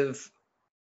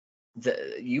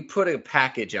put a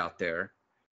package out there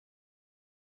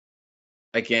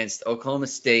against Oklahoma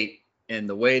State and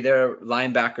the way their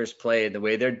linebackers play and the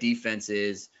way their defense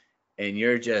is, and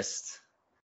you're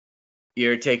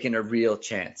taking a real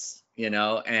chance, and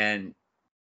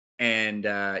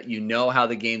how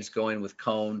the game's going with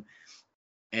Cone,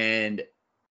 and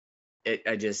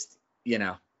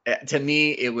to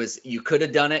me, it was, you could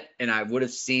have done it, and I would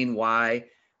have seen why.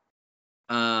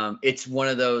 It's one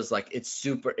of those,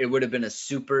 it would have been a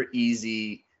super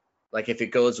easy, if it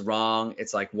goes wrong,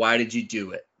 it's why did you do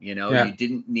it? You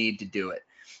didn't need to do it.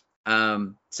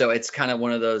 So it's kind of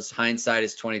one of those hindsight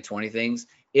is 2020 things.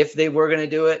 If they were going to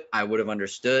do it, I would have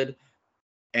understood.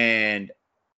 And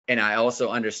I also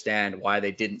understand why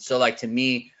they didn't. So like to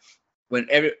me,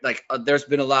 there's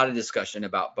been a lot of discussion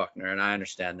about Buckner, and I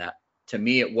understand that. To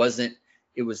me, it was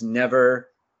never,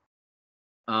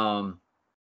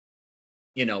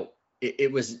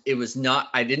 it was not,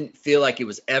 I didn't feel like it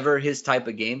was ever his type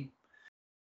of game.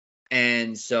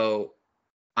 And so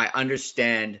I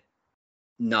understand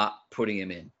not putting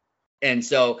him in. And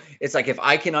so it's like, if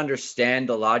I can understand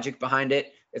the logic behind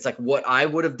it, it's like what I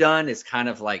would have done is kind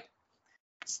of like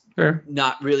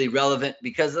not really relevant,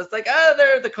 because it's like,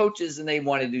 they're the coaches and they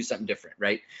want to do something different.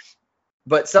 Right.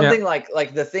 But something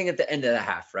like the thing at the end of the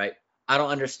half, right? I don't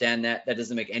understand that. That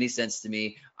doesn't make any sense to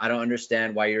me. I don't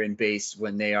understand why you're in base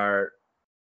when they are.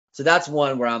 So that's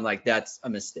one where I'm like, that's a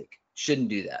mistake. Shouldn't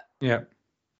do that. Yeah.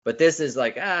 But this is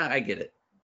like, I get it.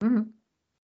 Mm-hmm.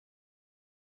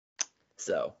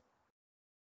 So.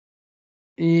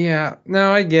 Yeah,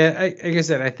 no, like I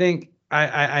said, I think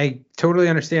I totally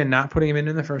understand not putting him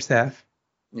in the first half.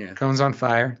 Yeah. Cone's on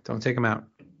fire. Don't take him out.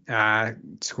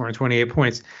 Scoring 28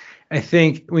 points. I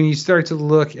think when you start to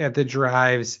look at the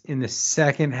drives in the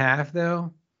second half,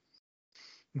 though,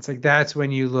 it's like that's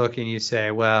when you look and you say,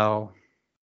 well,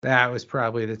 that was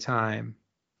probably the time,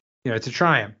 to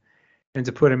try him and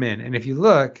to put him in. And if you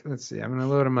look, let's see, I'm going to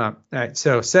load him up. All right,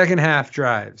 so second half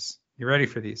drives. You ready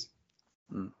for these?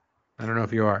 I don't know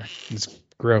if you are. It's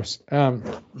gross.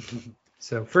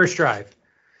 So first drive,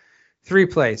 3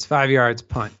 plays, 5 yards,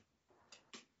 punt.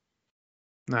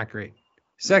 Not great.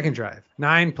 Second drive,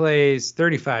 9 plays,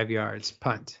 35 yards,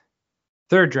 punt.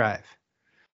 Third drive,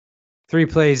 3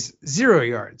 plays, 0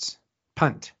 yards,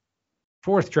 punt.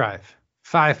 Fourth drive,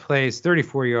 5 plays,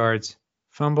 34 yards,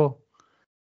 fumble.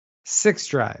 Sixth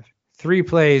drive, 3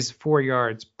 plays, 4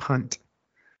 yards, punt.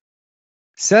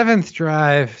 Seventh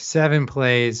drive, 7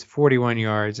 plays, 41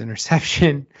 yards,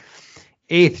 interception.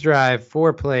 Eighth drive,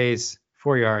 4 plays,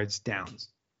 4 yards, downs.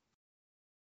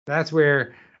 That's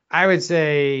where I would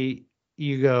say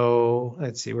you go.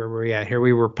 Let's see, where were we at here?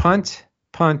 We were punt,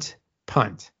 punt,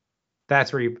 punt.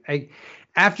 That's where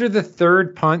after the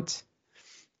third punt,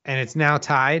 and it's now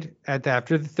tied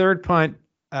after the third punt,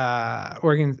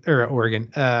 Oregon,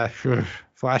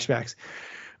 flashbacks.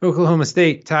 Oklahoma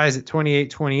State ties at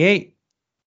 28-28.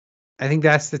 I think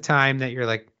that's the time that you're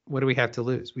like, what do we have to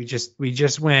lose? We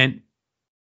just went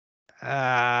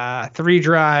 3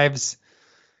 drives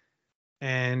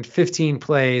and 15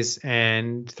 plays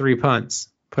and 3 punts.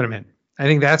 Put him in. I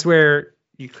think that's where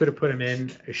you could have put him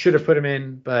in. Should have put him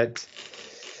in, but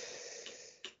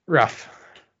rough.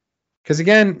 Because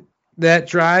again, that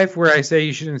drive where I say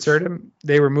you should insert him,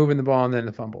 they were moving the ball and then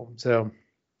the fumble. So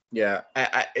yeah,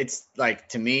 it's like,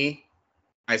 to me,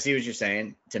 I see what you're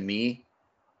saying. To me,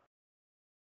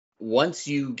 once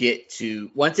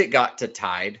it got to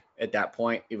tied at that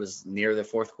point, it was near the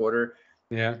fourth quarter.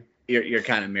 Yeah. You're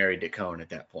kind of married to Cone at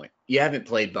that point. You haven't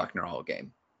played Buckner all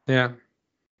game. Yeah.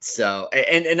 So,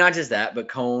 and not just that, but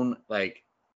Cone, like,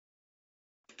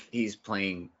 he's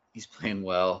playing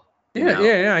well.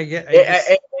 Yeah. I get.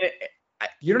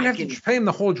 You don't have to play him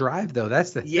the whole drive, though.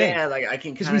 That's the thing. Yeah, like I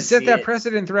can, because we set that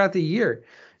precedent throughout the year.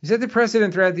 You set the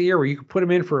precedent throughout the year where you could put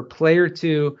him in for a play or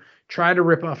two, try to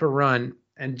rip off a run,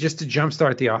 and just to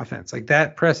jumpstart the offense. Like,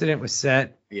 that precedent was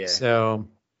set. Yeah. So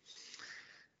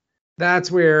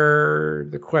that's where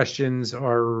the questions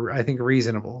are, I think,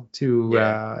 reasonable to,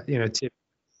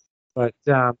 but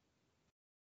so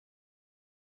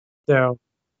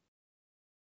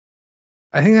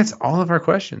I think that's all of our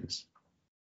questions.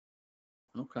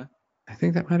 Okay. I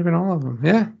think that might have been all of them.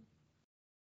 Yeah.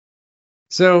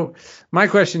 So my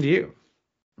question to you,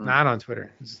 not on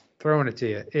Twitter, just throwing it to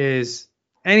you, is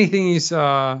anything you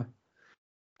saw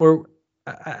or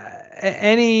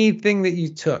anything that you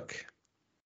took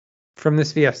from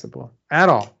this Fiesta Bowl at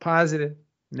all, positive,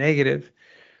 negative,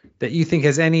 that you think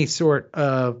has any sort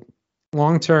of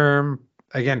long-term,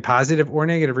 again, positive or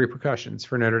negative repercussions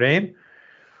for Notre Dame?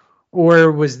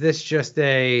 Or was this just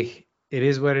it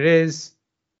is what it is,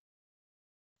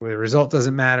 where the result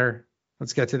doesn't matter?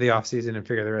 Let's get to the offseason and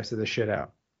figure the rest of this shit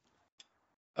out.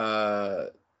 Yeah.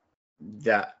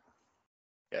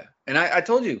 And I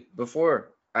told you before,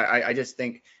 I just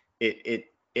think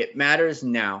it matters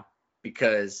now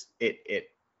because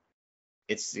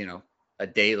it's a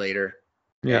day later,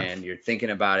 and you're thinking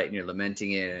about it and you're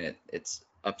lamenting it, and it's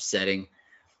upsetting.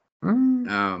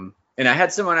 And I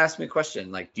had someone ask me a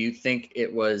question, like, do you think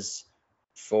it was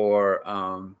for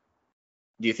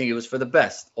the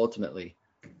best ultimately?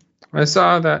 I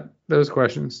saw those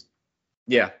questions.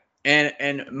 Yeah.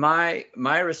 And my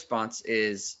response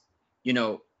is,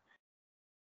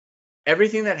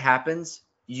 everything that happens,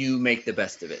 you make the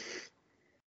best of it.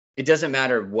 It doesn't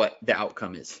matter what the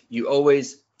outcome is. You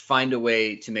always find a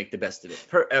way to make the best of it.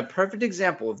 A perfect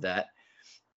example of that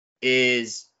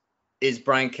is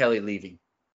Brian Kelly leaving.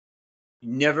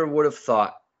 You never would have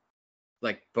thought,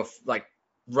 like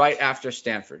right after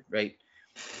Stanford, right?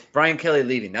 Brian Kelly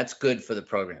leaving, that's good for the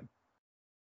program,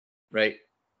 right?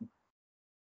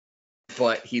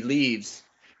 But he leaves,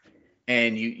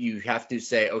 and you have to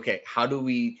say, okay, how do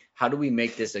we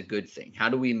make this a good thing? How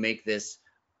do we make this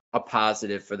a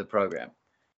positive for the program?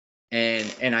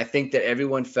 And I think that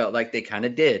everyone felt like they kind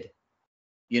of did,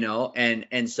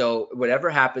 and so whatever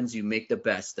happens, you make the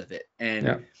best of it.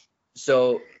 And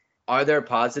so are there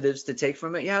positives to take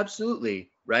from it? Yeah,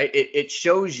 absolutely. Right. It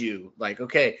shows you like,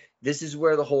 okay, this is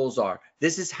where the holes are.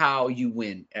 This is how you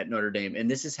win at Notre Dame. And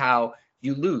this is how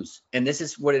you lose. And this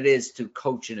is what it is to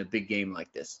coach in a big game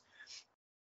like this.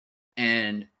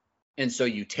 And so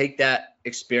you take that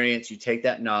experience, you take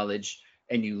that knowledge,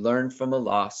 and you learn from a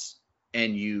loss,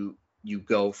 and you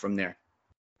go from there.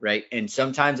 Right. And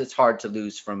sometimes it's hard to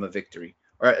lose from a victory,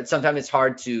 or sometimes it's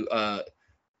hard to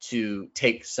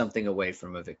take something away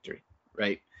from a victory.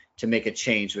 Right. To make a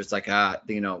change where it's like,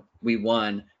 we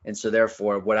won. And so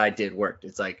therefore what I did worked.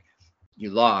 It's like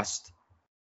you lost.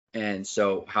 And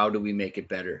so how do we make it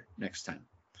better next time?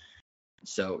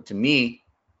 So to me,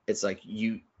 it's like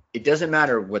it doesn't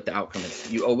matter what the outcome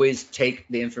is. You always take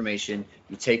the information,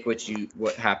 you take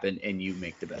what happened, and you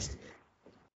make the best of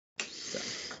it. So.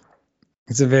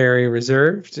 It's a very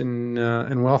reserved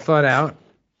and well thought out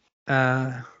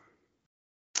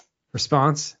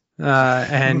response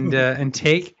and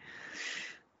take.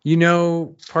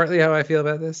 Partly how I feel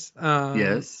about this.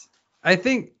 Yes. I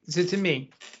think, so to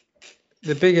me,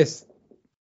 the biggest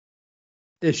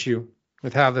issue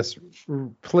with how this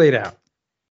played out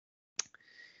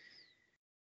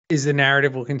is the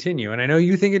narrative will continue. And I know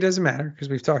you think it doesn't matter because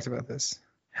we've talked about this.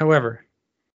 However,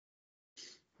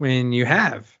 when you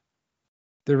have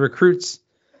the recruits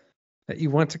that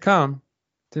you want to come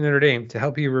to Notre Dame to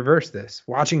help you reverse this,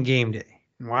 watching game day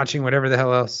and watching whatever the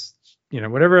hell else,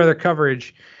 whatever other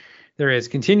coverage there is,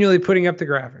 continually putting up the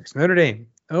graphics. Notre Dame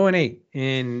 0-8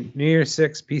 in New Year's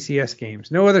 6 BCS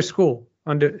games. No other school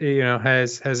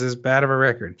has as bad of a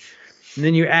record. And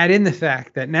then you add in the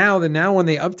fact that now when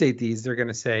they update these, they're going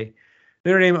to say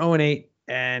Notre Dame 0-8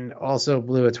 and also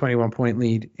blew a 21-point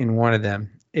lead in one of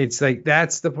them. It's like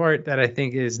that's the part that I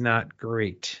think is not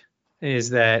great,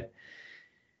 is that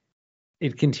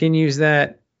it continues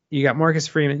that you got Marcus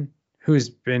Freeman, who's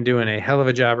been doing a hell of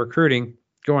a job recruiting,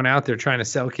 going out there trying to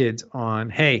sell kids on,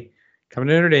 hey, come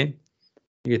to Notre Dame.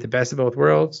 You get the best of both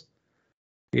worlds.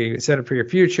 You get set up for your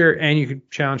future, and you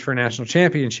could challenge for a national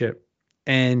championship.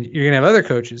 And you're going to have other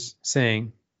coaches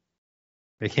saying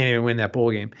they can't even win that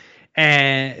bowl game.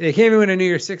 And they can't even win a New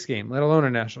Year's 6 game, let alone a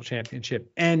national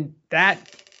championship. And that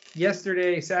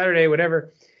yesterday, Saturday,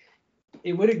 whatever,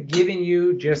 it would have given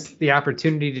you just the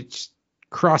opportunity to just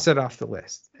cross it off the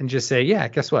list and just say, yeah,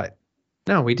 guess what?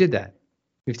 No, we did that.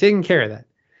 We've taken care of that.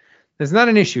 There's not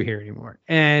an issue here anymore.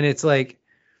 And it's like,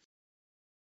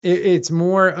 it's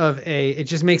more of it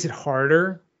just makes it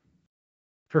harder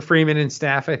for Freeman and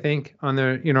staff, I think, on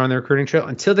their recruiting trail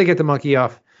until they get the monkey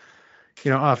off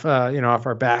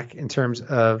our back in terms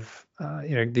of,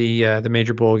 the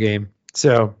major bowl game.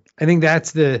 So I think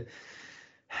that's the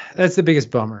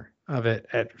biggest bummer of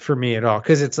it for me at all.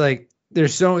 Cause it's like, there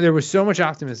was so much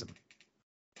optimism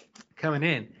coming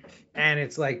in, and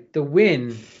it's like a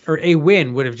win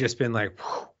would have just been like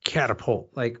catapult,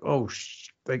 like,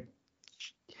 like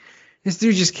this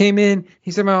dude just came in.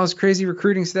 He's talking about all this crazy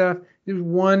recruiting stuff. He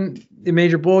won the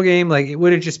major bowl game. Like it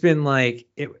would have just been like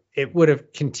it would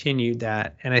have continued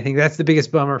that. And I think that's the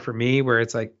biggest bummer for me, where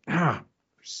it's like,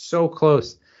 so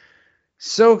close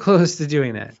to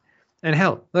doing that. And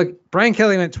hell, look, Brian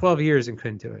Kelly went 12 years and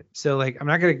couldn't do it. So like, I'm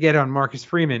not going to get on Marcus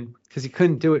Freeman because he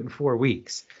couldn't do it in 4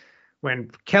 weeks,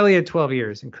 when Kelly had 12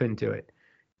 years and couldn't do it.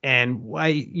 And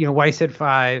Weiss had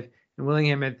 5. And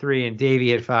Willingham had 3 and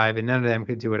Davey had 5, and none of them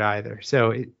could do it either.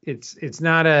 So it's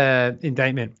not a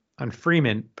indictment on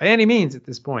Freeman by any means at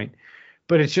this point,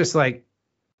 but it's just like,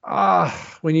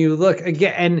 when you look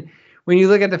again, and when you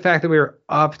look at the fact that we were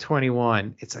up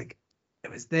 21, it's like, it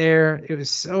was there. It was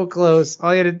so close.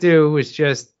 All you had to do was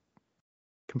just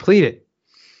complete it.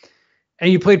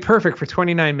 And you played perfect for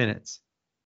 29 minutes,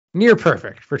 near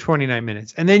perfect for 29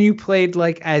 minutes. And then you played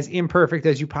like as imperfect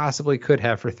as you possibly could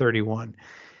have for 31.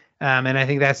 And I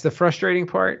think that's the frustrating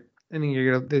part. I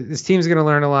think this team's going to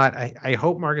learn a lot. I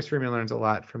hope Marcus Freeman learns a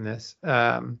lot from this,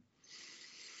 because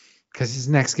his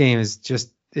next game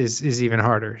is even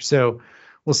harder. So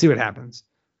we'll see what happens.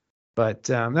 But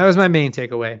that was my main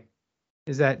takeaway,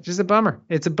 is that just a bummer.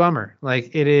 It's a bummer.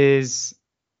 Like it is,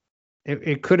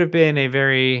 it could have been a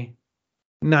very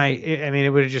nice, I mean, it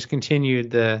would have just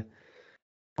continued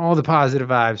all the positive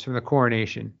vibes from the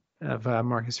coronation of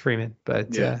Marcus Freeman.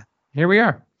 But here we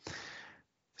are.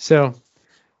 So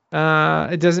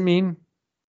it doesn't mean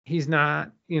he's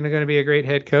not, going to be a great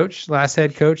head coach. Last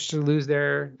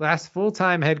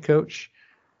full-time head coach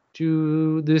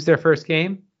to lose their first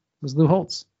game was Lou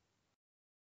Holtz.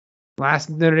 Last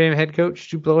Notre Dame head coach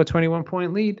to blow a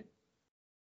 21-point lead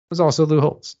was also Lou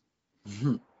Holtz.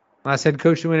 Mm-hmm. Last head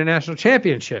coach to win a national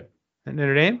championship at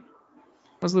Notre Dame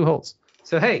was Lou Holtz.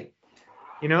 So hey,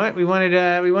 you know what? We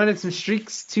wanted some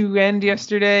streaks to end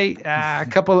yesterday. A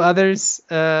couple others,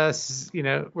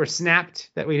 were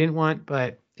snapped that we didn't want,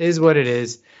 but it is what it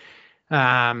is.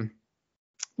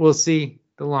 We'll see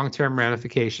the long-term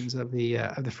ramifications of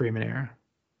the Freeman era.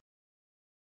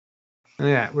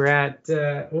 Yeah, we're at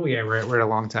a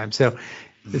long time. So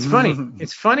it's funny.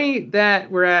 It's funny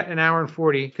that we're at an hour and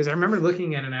 40, because I remember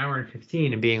looking at an hour and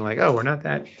 15 and being like, oh, we're not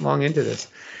that long into this.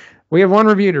 We have one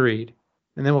review to read,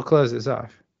 and then we'll close this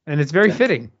off. And it's very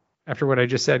fitting after what I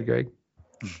just said, Greg.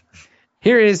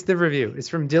 Here is the review. It's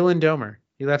from Dylan Domer.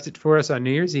 He left it for us on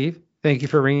New Year's Eve. Thank you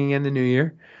for ringing in the new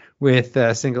year with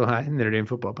Single High, Notre Dame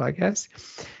Football Podcast,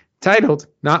 titled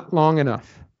Not Long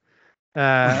Enough.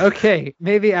 Okay,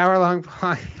 maybe hour-long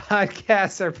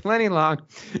podcasts are plenty long,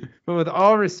 but with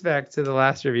all respect to the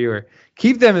last reviewer,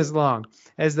 keep them as long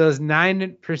as those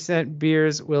 9%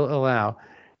 beers will allow.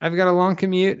 I've got a long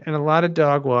commute and a lot of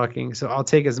dog walking, so I'll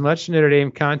take as much Notre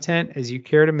Dame content as you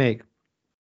care to make.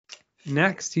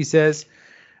 Next, he says,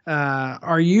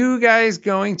 are you guys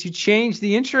going to change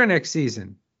the intro next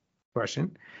season?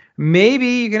 Question. Maybe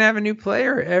you can have a new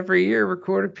player every year,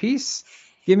 record a piece.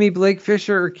 Give me Blake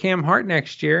Fisher or Cam Hart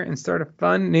next year and start a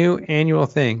fun new annual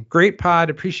thing. Great pod.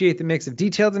 Appreciate the mix of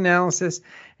detailed analysis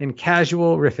and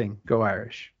casual riffing. Go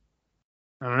Irish.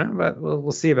 I don't know, but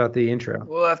we'll see about the intro.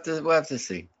 We'll have to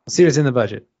see. We'll see what's in the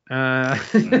budget. But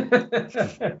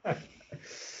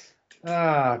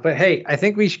hey, I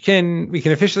think we can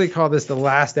officially call this the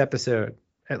last episode,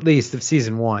 at least, of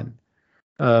season 1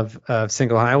 of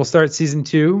Single High. We'll start season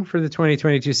 2 for the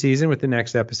 2022 season with the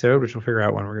next episode, which we'll figure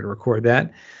out when we're going to record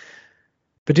that.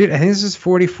 But dude, I think this is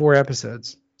 44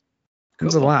 episodes.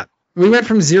 That's a lot. We went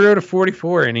from 0 to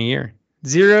 44 in a year.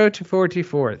 0 to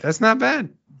 44. That's not bad.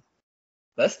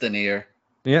 Less than a year.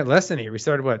 Yeah, less than a year. We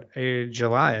started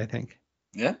July, I think.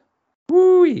 Yeah.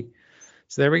 Woo-wee.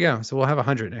 So there we go. So we'll have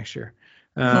 100 next year.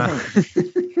 All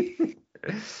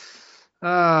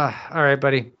right,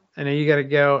 buddy. I know you got to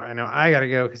go. I know I got to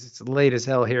go because it's late as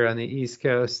hell here on the East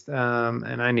Coast,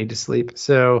 and I need to sleep.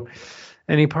 So,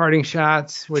 any parting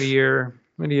shots? What are your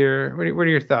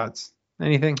thoughts?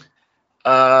 Anything?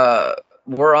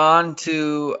 We're on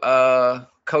to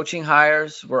coaching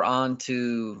hires. We're on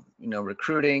to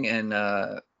recruiting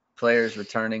and players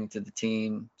returning to the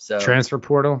team. So transfer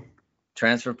portal.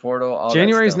 All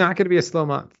January is not going to be a slow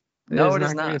month. It is not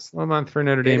going to be a slow month for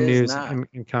Notre Dame news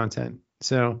and content.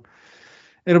 So.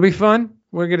 It'll be fun.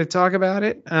 We're going to talk about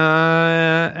it.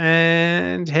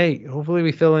 And hey, hopefully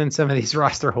we fill in some of these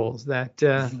roster holes that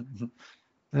the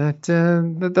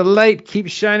light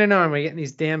keeps shining on. We're getting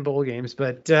these damn bowl games.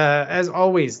 But as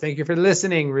always, thank you for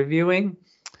listening, reviewing.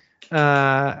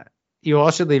 You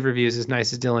all should leave reviews as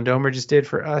nice as Dylan Domer just did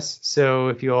for us. So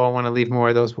if you all want to leave more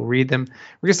of those, we'll read them.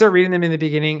 We're going to start reading them in the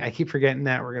beginning. I keep forgetting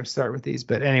that. We're going to start with these.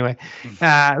 But anyway,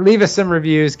 leave us some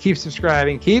reviews. Keep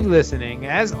subscribing. Keep listening.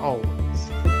 As always,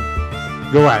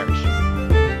 go Irish.